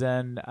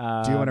season.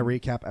 Do you want to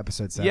recap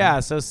episode 7? Yeah,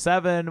 so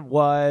 7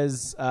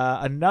 was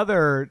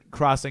another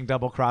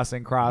double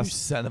crossing You cross.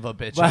 son of a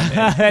bitch. I'm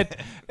in. But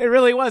it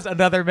really was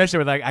another mission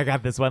with like I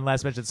got this one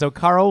last mission. So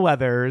Carl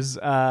Weathers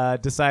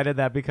decided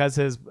that because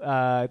his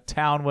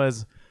town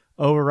was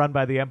overrun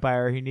by the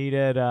Empire, he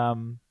needed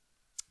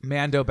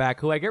Mando back,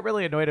 who I get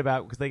really annoyed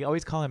about because they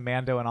always call him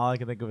Mando and all I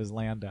can think of is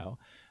Lando.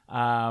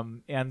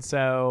 And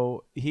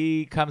so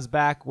he comes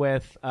back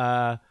with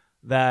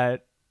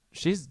that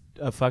she's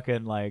a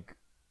fucking like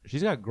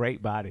she's got a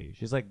great body.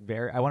 She's like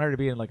very. I want her to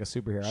be in like a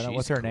superhero. I don't know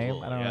what's her She's name.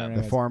 cool, I don't know. yeah. Her name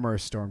The is. former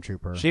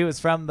stormtrooper. She was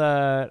from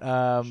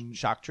the.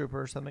 Shock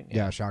Trooper or something?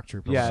 yeah, shock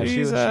trooper. Yeah, she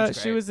She's,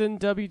 was- she was in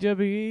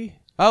WWE.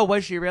 Oh,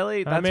 was she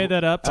really? I made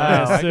that up. Oh,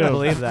 I Sue. can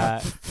believe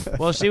that.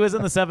 Well, she was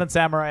in the 7th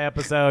Samurai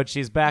episode.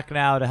 She's back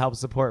now to help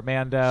support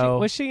Mando.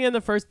 Was she in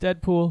the first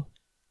Deadpool?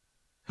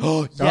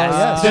 Yes.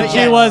 yes.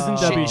 She was in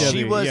She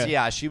WWE. was,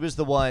 yeah. she was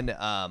the one,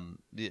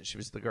 she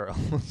was the girl.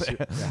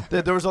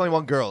 There was only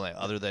one girl in it,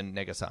 other than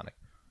Negasonic.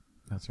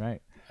 That's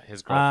right.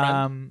 His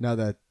girlfriend. No,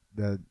 the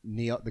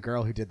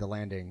girl who did the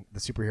landing, the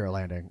superhero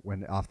landing,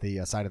 went off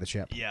the side of the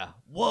ship. Yeah.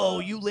 Whoa,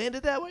 you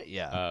landed that way?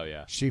 Yeah. Oh,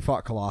 yeah. She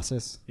fought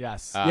Colossus.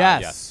 Yes.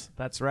 Yes. Yes.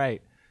 That's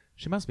right.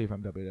 She must be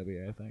from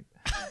WWE, I think.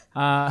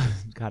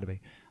 Gotta be.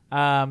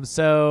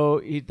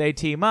 So they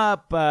team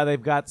up.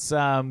 They've got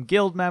some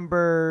guild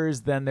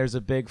members. Then there's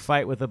a big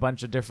fight with a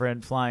bunch of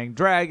different flying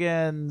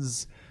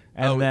dragons.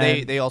 And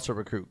then, they also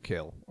recruit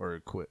Quill.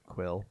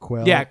 Quill.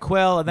 Quill. yeah,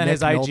 Quill, and then Nick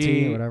his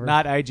Nolte, IG, whatever.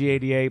 not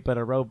IG-88, but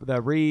the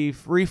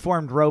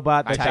reformed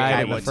robot that Taika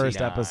died in the Waititi.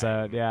 first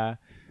episode. Yeah,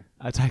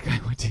 Taika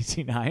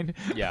Waititi 9.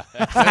 Yeah.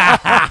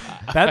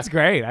 That's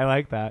great. I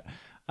like that.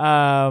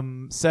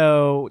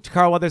 So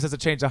Carl Weathers has a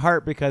change of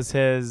heart because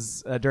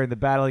his during the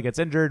battle he gets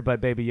injured,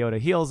 but Baby Yoda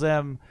heals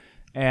him,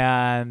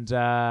 and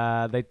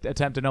they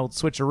attempt an old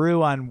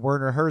switcheroo on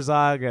Werner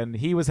Herzog, and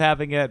he was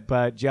having it,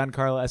 but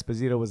Giancarlo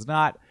Esposito was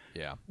not.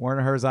 Yeah.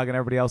 Werner Herzog and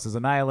everybody else is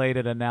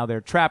annihilated, and now they're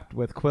trapped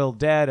with Quill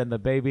dead, and the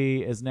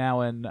baby is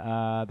now in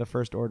the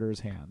First Order's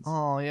hands.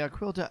 Oh, yeah,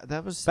 Quill.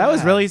 That was That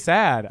was sad. really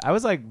sad. I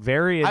was like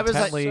very I was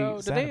like, intently. So,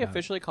 did sad they about it.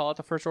 officially call it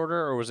the First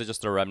Order, or was it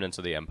just the remnants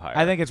of the Empire?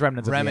 I think it's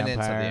remnants of Remnants the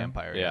Empire. of the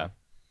Empire. Yeah.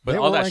 But They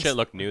all were that like- shit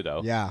looked new,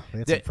 though. Yeah, they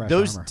had some fresh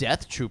Those armor.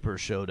 Death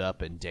Troopers showed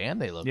up, and damn,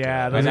 they looked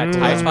Yeah, good. those And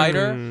that are- TIE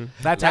fighter?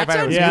 That TIE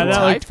fighter was Yeah, cool. that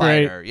TIE looked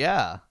great. fighter.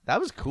 Yeah,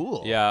 that was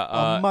cool.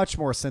 Yeah. a much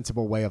more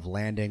sensible way of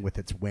landing with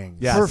its wings.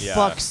 Yes. For Yeah.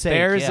 fuck's sake.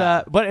 There's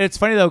yeah. but it's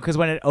funny though because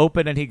when it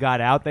opened and he got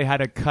out, they had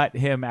to cut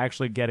him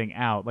actually getting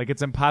out. Like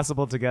it's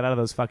impossible to get out of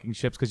those fucking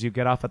ships because you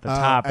get off at the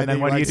top, and and then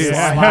then what you, you do is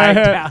like, slide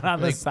down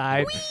on the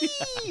side.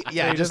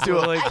 yeah, They just just do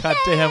really it. cut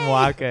to him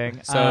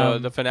walking. So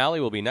the finale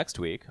will be next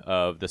week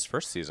of this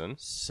first season.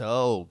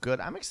 So good.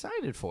 I'm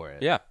excited for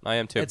it. Yeah, I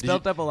am too. It's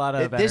built up a lot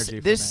of This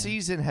energy. this for me.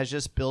 season has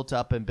just built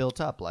up and built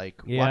up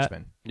like Yeah.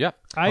 Watchmen. Yeah.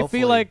 I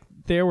Hopefully. feel like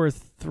there were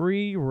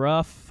 3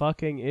 rough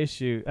fucking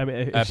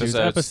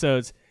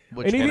episodes.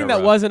 Which Anything that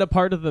interrupt. wasn't a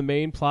part of the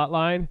main plot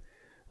line.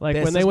 Like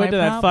This when they is went my to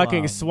that problem.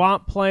 fucking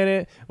swamp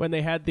planet, when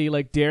they had the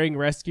like daring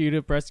rescue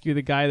to rescue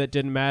the guy that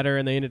didn't matter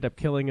and they ended up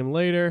killing him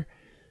later.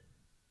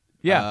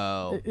 Yeah.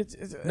 Oh. It's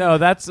No,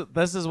 that's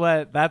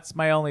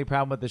my only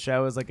problem with the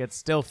show is like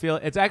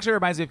it actually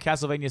reminds me of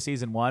Castlevania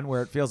season 1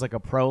 where it feels like a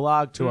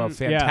prologue to a yeah.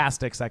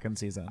 fantastic second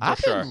season. I've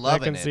sure. been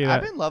loving I can it. see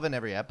I've that. been loving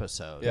every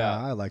episode. Yeah,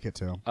 I like it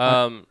too.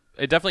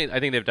 I think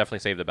they've definitely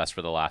saved the best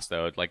for the last,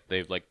 though. Like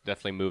they've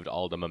definitely moved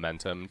all the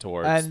momentum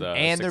towards And the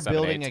they're 6, 7,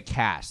 building 8. a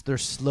cast. They're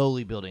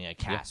slowly building a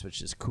cast,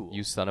 which is cool.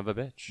 You son of a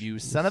bitch. You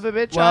son of a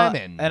bitch, Well, I'm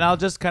in. and I'll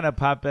just kind of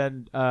pop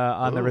in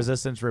on the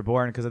Resistance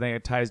Reborn because I think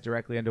it ties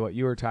directly into what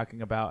you were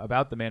talking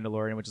about the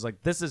Mandalorian, which is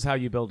like this is how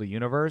you build a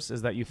universe: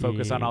 is that you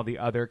focus on all the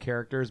other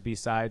characters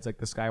besides like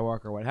the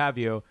Skywalker, or what have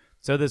you.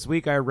 So this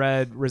week I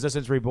read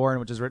Resistance Reborn,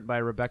 which is written by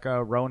Rebecca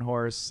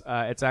Roanhorse.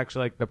 It's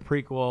actually like the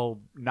prequel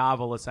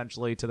novel,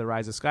 essentially, to The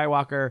Rise of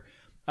Skywalker.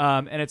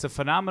 And it's a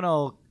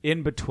phenomenal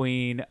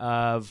in-between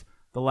of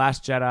The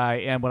Last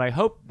Jedi and what I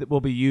hope that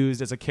will be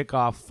used as a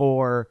kickoff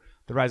for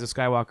The Rise of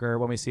Skywalker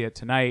when we see it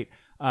tonight.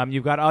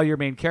 You've got all your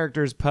main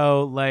characters,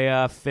 Poe,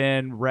 Leia,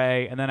 Finn,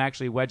 Rey, and then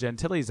actually Wedge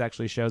Antilles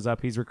actually shows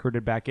up. He's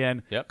recruited back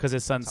in because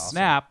his son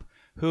Snap,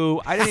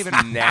 who I didn't even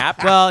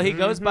Snap. Well, he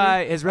goes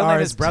by his real name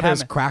his is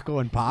brothers Temmin. Crackle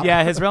and Pop.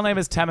 Yeah, his real name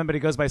is Temmin, but he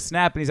goes by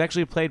Snap, and he's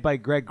actually played by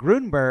Greg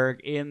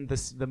Grunberg in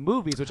the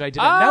movies, which I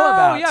didn't know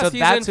about. Yes, so he's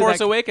that's in who Force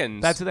that,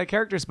 Awakens. That's who that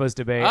character's supposed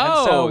to be. Oh,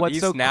 and so what's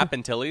he's so Snap cool,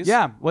 Antilles?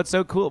 Yeah, what's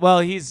so cool? Well,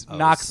 he's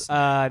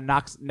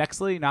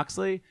Noxley.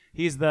 Noxley.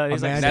 He's like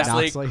Amanda Nestle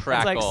Noxley. it's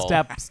Crackle.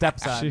 like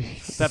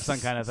stepson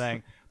kind of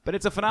thing. But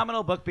it's a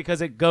phenomenal book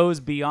because it goes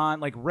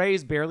beyond, like,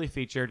 Rey's barely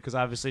featured because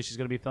obviously she's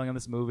going to be filling in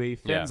this movie.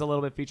 Finn's a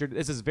little bit featured.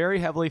 This is very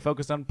heavily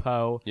focused on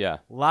Poe. Yeah.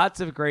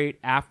 Lots of great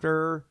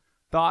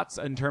afterthoughts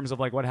in terms of,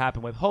 like, what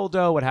happened with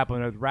Holdo, what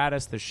happened with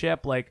Radis, the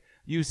ship. Like,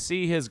 you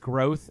see his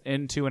growth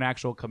into an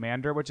actual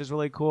commander, which is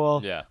really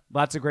cool. Yeah.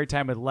 Lots of great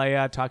time with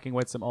Leia, talking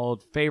with some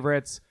old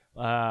favorites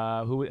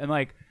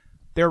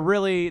they're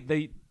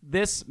really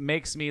this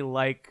makes me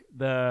like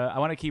I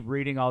want to keep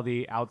reading all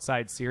the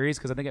outside series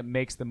because I think it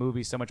makes the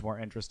movie so much more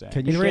interesting.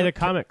 Can you read the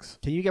comics?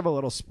 Can you give a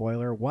little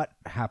spoiler? What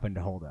happened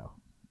to Holdo?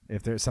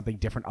 If there's something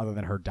different other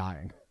than her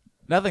dying.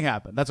 Nothing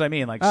happened. That's what I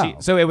mean. Like Oh.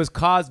 so it was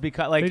caused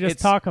because like They just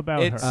it's, talk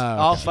about it's her.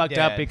 all She fucked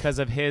up dead. because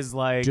of his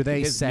like. Do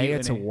they his say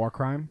it's a mutiny. war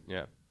crime?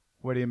 Yeah.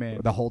 What do you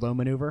mean? The Holdo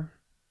maneuver?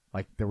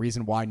 Like the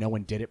reason why no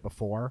one did it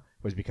before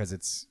was because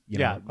it's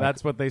Yeah, like-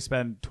 that's what they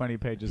spend 20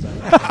 pages on.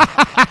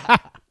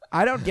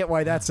 I don't get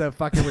why that's a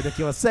fucking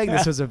ridiculous thing.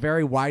 This was a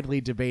very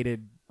widely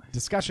debated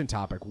discussion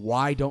topic.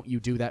 Why don't you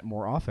do that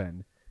more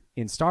often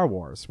in Star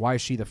Wars? Why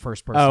is she the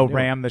first person? Oh, to do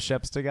ram it? the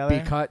ships together.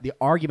 Because the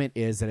argument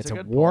is that it's a a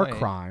good war point.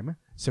 crime.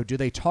 So do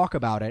they talk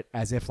about it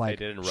as if like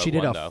did in Rogue she did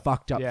One, a though.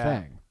 fucked up Yeah.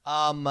 thing?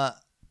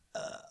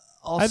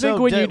 Also, I think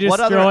when you what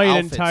other destroy an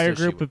outfits entire does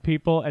she group of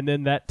people and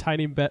then that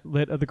tiny bit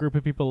of the group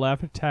of people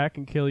left attack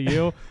and kill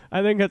you,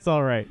 I think that's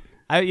all right.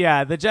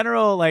 The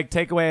general like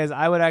takeaway is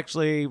I would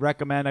actually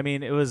recommend. I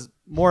mean, it was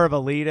more of a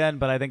lead-in,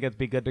 but I think it'd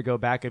be good to go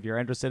back if you're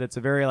interested. It's a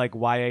very like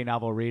YA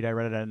novel read. I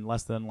read it in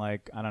less than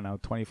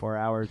 24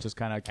 hours, just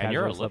kind of And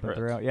you're casual flipping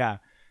illiterate. through. Yeah,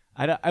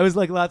 I was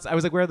like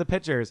where are the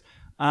pictures?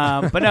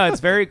 But no,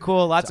 it's very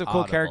cool. Lots of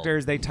cool audible.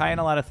 characters. They tie in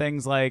a lot of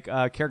things like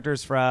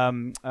characters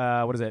from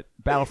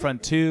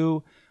Battlefront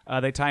 2.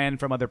 They tie in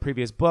from other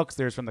previous books.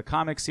 There's from the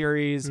comic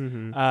series.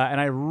 And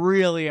I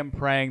really am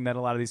praying that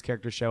a lot of these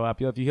characters show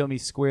up. If you hear me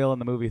squeal in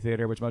the movie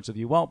theater, which most of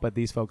you won't, but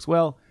these folks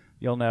will,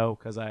 you'll know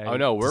because I. Oh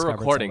no, we're discovered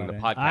recording the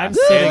somebody. podcast I'm in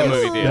saying the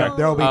movie theater.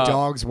 There'll be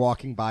dogs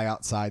walking by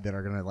outside that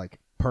are gonna like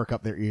perk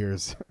up their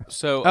ears.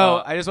 So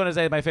I just want to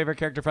say my favorite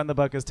character from the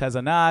book is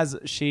Teza Naz.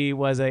 She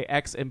was a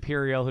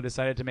ex-Imperial who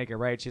decided to make it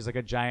right. She's like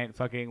a giant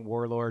fucking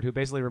warlord who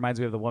basically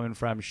reminds me of the woman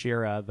from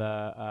She-Ra,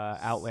 the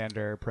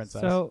Outlander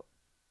princess. So,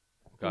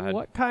 Go ahead.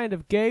 what kind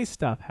of gay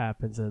stuff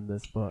happens in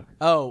this book?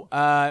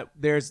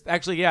 There's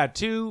actually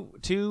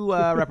two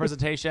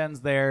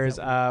representations. There's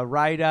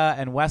Ryda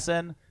and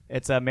Wesson.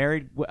 It's a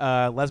married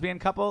lesbian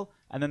couple,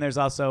 and then there's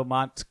also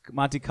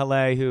Monty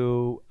Calais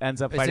who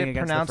ends up Is fighting it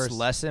against the pronounced first.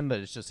 lesson, but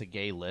it's just a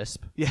gay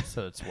lisp? Yeah.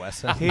 So it's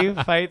Wesson. He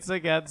fights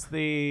against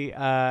the.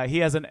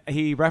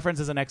 He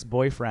references an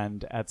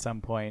ex-boyfriend at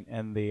some point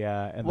in the.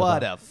 In What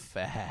the book. a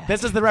fact.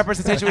 This is the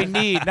representation we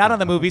need, not on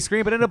the movie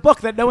screen, but in a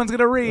book that no one's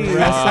gonna read.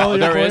 Wrestle your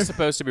there boy- is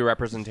supposed to be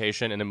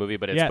representation in the movie,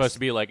 but it's Yes. supposed to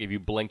be like if you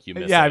blink, you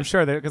miss it. Yeah, I'm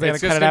sure because they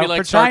It's gotta just cut it gonna out be like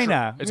for Star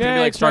China. It's gonna be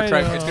Yay, like Star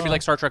Trek. China. It's gonna be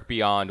like Star Trek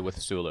Beyond with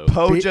Sulu.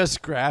 Poe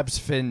just grabs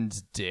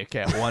Finn's dick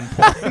at one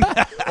point.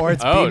 Or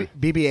it's Oh.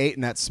 BB-8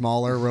 and that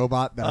smaller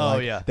robot. That are, Oh,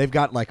 like, yeah. they've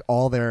got like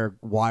all their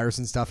wires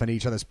and stuff in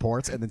each other's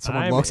ports, and then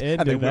someone I'm looks and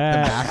into they whip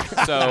them that.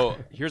 back. So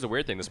here's the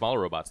weird thing: the smaller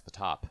robot's at the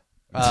top.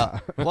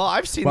 Well,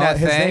 I've seen Well, that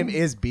his thing. name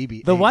is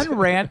BB-8. The one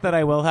rant that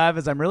I will have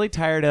is I'm really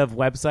tired of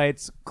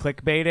websites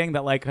clickbaiting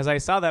that, like, because I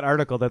saw that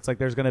article that's like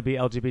there's going to be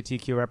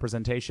LGBTQ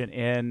representation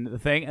in the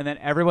thing, and then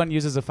everyone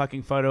uses a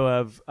fucking photo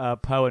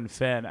of Poe and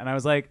Finn, and I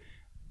was like,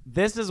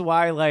 this is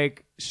why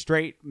like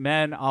straight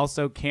men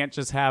also can't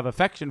just have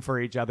affection for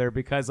each other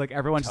because like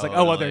everyone's just like,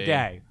 oh well, they're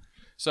Totally. gay.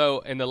 So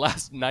in the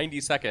last 90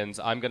 seconds,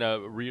 I'm gonna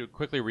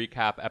quickly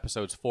recap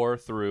episodes 4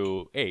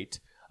 through 8.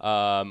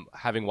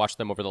 Having watched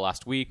them over the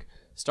last week,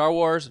 Star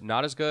Wars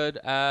not as good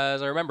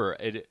as I remember.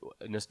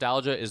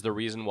 Nostalgia is the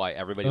reason why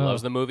everybody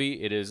loves the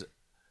movie. It is,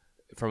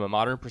 from a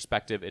modern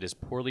perspective, it is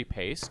poorly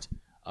paced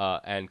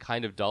and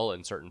kind of dull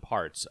in certain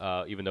parts,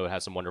 even though it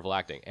has some wonderful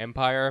acting.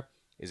 Empire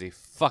is a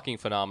fucking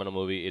phenomenal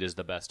movie. It is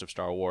the best of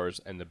Star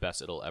Wars and the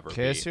best it'll ever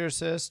Kiss be. your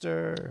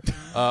sister.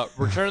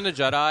 Return of the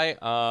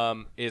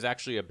Jedi is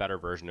actually a better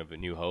version of A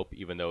New Hope,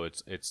 even though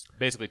it's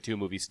basically two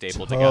movies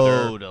stapled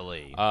together.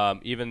 Totally.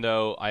 Even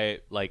though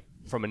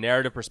from a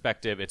narrative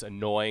perspective, it's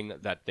annoying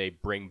that they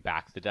bring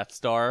back the Death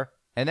Star.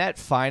 And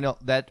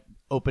that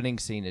opening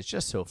scene is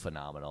just so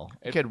phenomenal.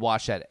 You could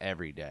watch that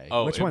every day.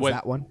 Oh, Which one's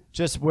that one?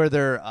 Just where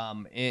they're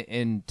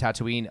in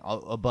Tatooine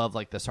above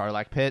like the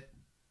Sarlacc pit.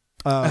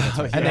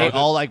 And they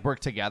all like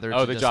work together.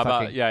 Oh, to the just Jabba.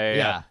 fucking-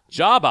 Yeah.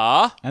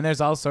 Jabba. And there's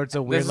all sorts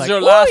of weird This is like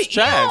your last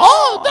chance.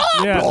 Oh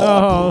no! Yeah.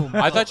 Oh.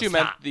 I thought you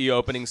meant the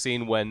opening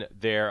scene when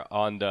they're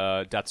on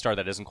the Death Star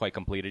that isn't quite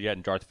completed yet,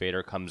 and Darth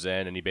Vader comes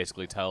in and he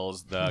basically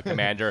tells the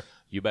commander,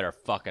 "You better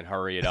fucking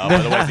hurry it up,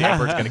 otherwise the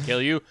Emperor's going to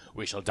kill you.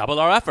 We shall double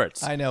our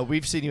efforts." I know.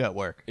 We've seen you at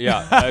work.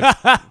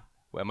 Yeah.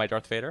 Am I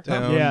Darth Vader?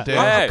 Yeah.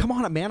 Hey. Come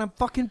on, man! I'm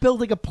fucking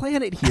building a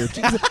planet here.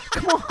 Jesus.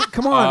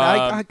 Come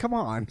on! Come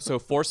on! So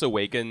Force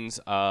Awakens,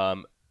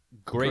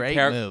 Great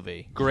great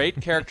movie.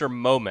 great character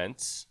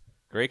moments.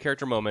 Great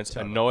character moments.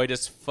 Annoyed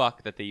as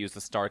fuck that they use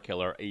the Star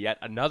Killer, yet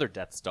another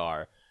Death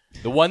Star,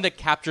 the one that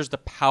captures the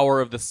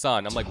power of the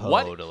sun. I'm like,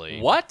 Totally.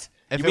 What?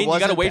 If You it mean you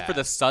gotta wasn't wait that- for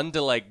the sun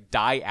to like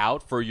die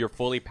out for you're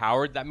fully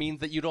powered? That means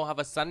that you don't have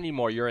a sun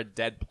anymore. You're a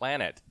dead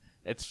planet.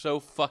 It's so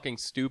fucking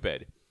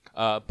stupid.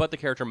 But the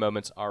character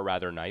moments are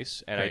rather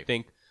nice, and I Great.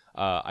 think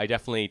I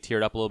definitely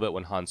teared up a little bit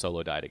when Han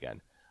Solo died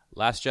again.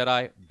 Last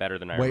Jedi, better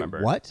than I Wait,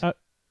 remember. what?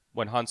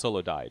 When Han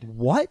Solo died.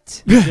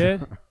 What?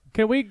 Did?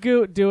 Can we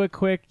do a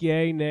quick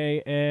yay,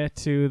 nay,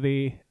 to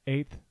the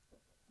 8th?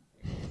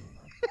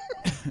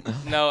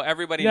 No,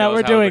 everybody No, knows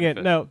we're how doing everybody it.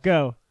 feels. No,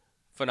 go.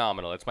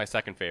 Phenomenal. It's my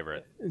second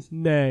favorite. It's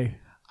nay.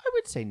 I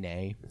would say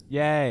nay.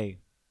 Yay.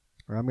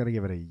 I'm gonna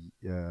give it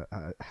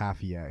a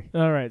half yay.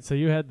 All right, so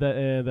you had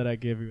the that I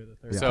gave you the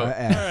third. So- All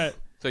right.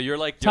 So you're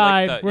like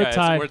Tied. You're like We're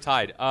tied. We're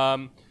tied.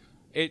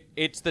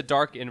 It's the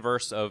dark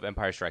inverse of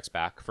Empire Strikes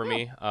Back for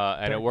me,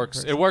 and it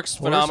works. It works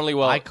phenomenally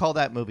well. I call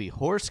that movie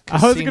Horse I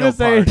was Casino gonna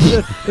say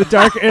Party. the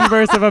dark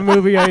inverse of a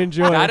movie I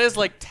enjoy. That is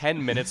like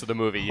 10 minutes of the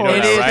movie. You know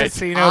It that, is. right?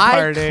 Casino I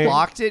Party.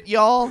 clocked it,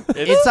 y'all.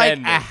 It's It's like 10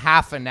 a minutes.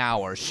 half an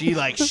hour. She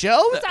like shows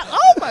up.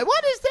 Oh my!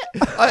 What is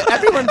that?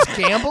 Everyone's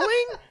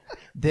gambling.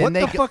 Then What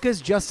they the go- fuck is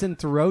Justin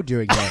Theroux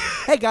doing there?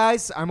 Hey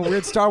guys, I'm a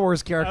weird Star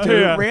Wars character. Oh,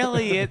 yeah.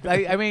 Really?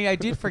 I mean, I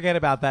did forget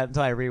about that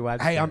until I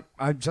rewatched Hey, it.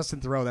 I'm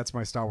Justin Theroux. That's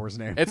my Star Wars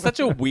name. It's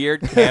such a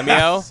weird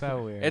cameo.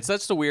 So weird. It's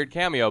such a weird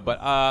cameo, but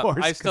Horse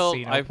I still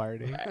Casino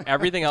Party.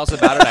 everything else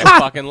about it I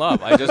fucking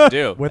love. I just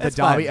do. With That's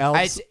the Dobby fine.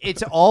 elves.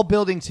 It's all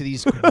building to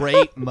these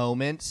great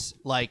moments,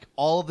 like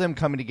all of them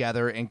coming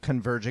together and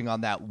converging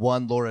on that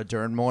one Laura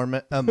Dern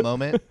moment.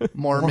 Mormont.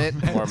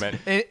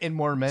 In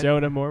Mormont.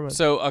 Jonah Mormon.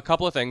 So a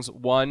couple of things.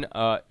 One,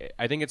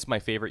 I think it's my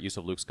favorite use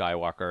of Luke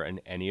Skywalker in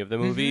any of the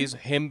movies.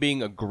 Him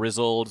being a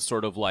grizzled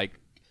sort of like,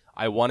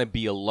 I want to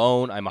be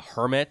alone. I'm a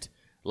hermit.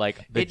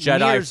 Like the It Jedi.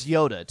 mirrors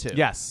Yoda too.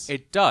 Yes.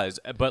 It does,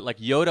 but like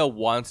Yoda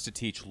wants to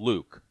teach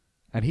Luke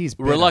and he's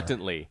bitter.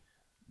 reluctantly.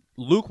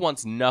 Luke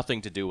wants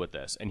nothing to do with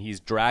this, and he's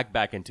dragged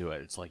back into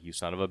it. It's like, you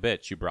son of a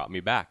bitch, you brought me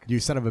back. You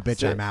son of a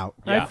bitch, I'm out.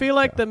 Yeah. I feel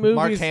like the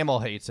Mark movie's Hamill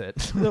hates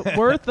it.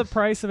 worth the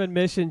price of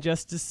admission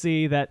just to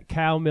see that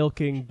cow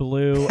milking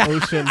blue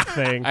ocean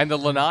thing. And the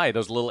Lanai,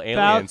 those little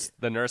aliens,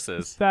 the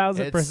nurses.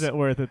 1,000%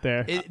 worth it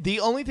there. The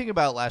only thing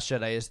about Last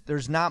Jedi is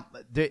there's not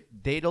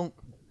they don't.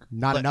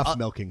 Not Like, enough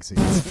milking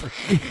scenes.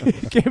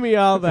 Give me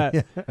all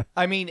that.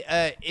 I mean,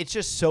 it's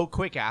just so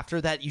quick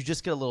after that. You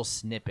just get a little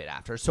snippet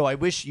after. So I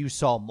wish you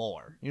saw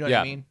more. You know what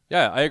Yeah, I mean?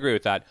 yeah, I agree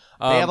with that.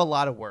 They have a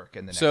lot of work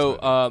in the next So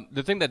movie.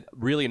 the thing that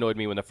really annoyed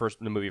me when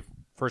the movie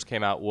first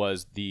came out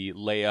was the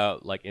Leia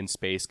like in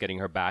space getting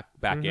her back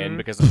in,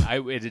 because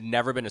it had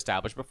never been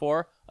established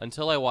before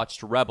until I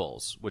watched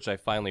Rebels, which I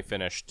finally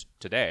finished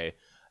today.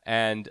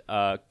 And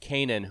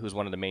Kanan, who's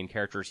one of the main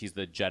characters, he's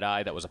the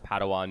Jedi that was a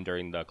Padawan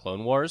during the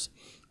Clone Wars.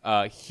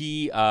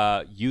 He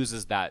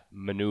uses that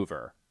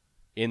maneuver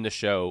in the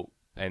show,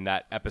 and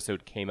that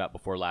episode came out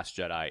before Last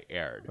Jedi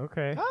aired.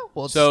 Okay. Oh,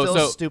 well, it's so- still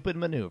so- a stupid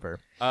maneuver.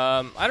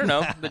 I don't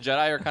know. The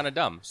Jedi are kind of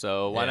dumb,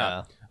 so why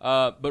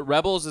not? But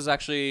Rebels is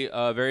actually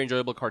a very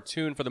enjoyable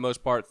cartoon for the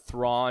most part.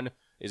 Thrawn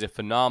is a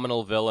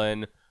phenomenal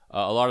villain.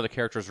 A lot of the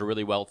characters are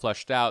really well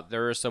fleshed out.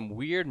 There are some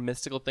weird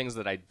mystical things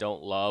that I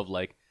don't love.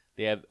 Like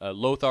they have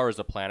Lothar is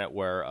a planet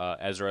where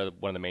Ezra,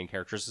 one of the main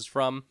characters, is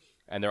from,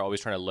 and they're always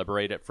trying to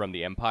liberate it from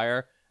the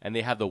Empire. And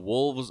they have the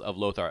wolves of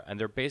Lothar, and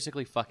they're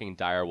basically fucking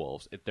dire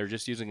wolves. They're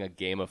just using a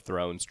Game of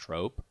Thrones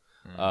trope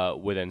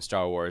within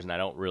Star Wars, and I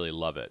don't really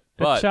love it.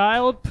 A But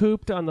child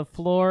pooped on the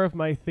floor of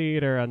my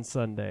theater on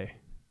Sunday.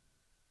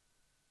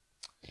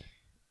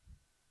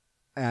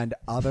 and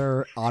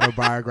other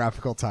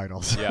autobiographical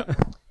titles. yeah.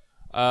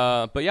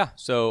 But yeah,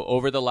 so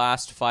over the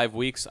last 5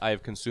 weeks,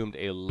 I've consumed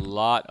a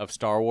lot of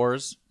Star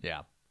Wars,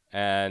 Yeah.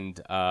 and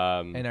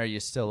And are you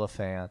still a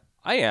fan?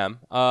 I am.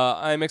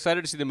 I'm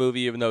excited to see the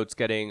movie, even though it's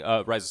getting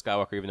Rise of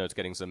Skywalker, even though it's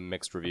getting some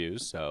mixed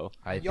reviews. So,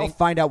 You'll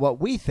find out what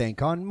we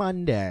think on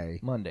Monday.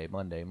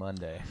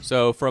 Monday.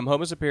 so from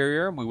Homo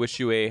Superior, we wish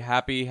you a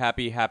happy,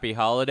 happy, happy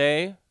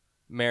holiday.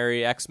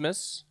 Merry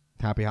Xmas.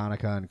 Happy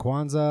Hanukkah and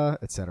Kwanzaa,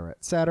 etc.,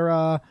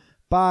 etc.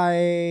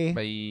 Bye.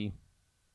 Bye.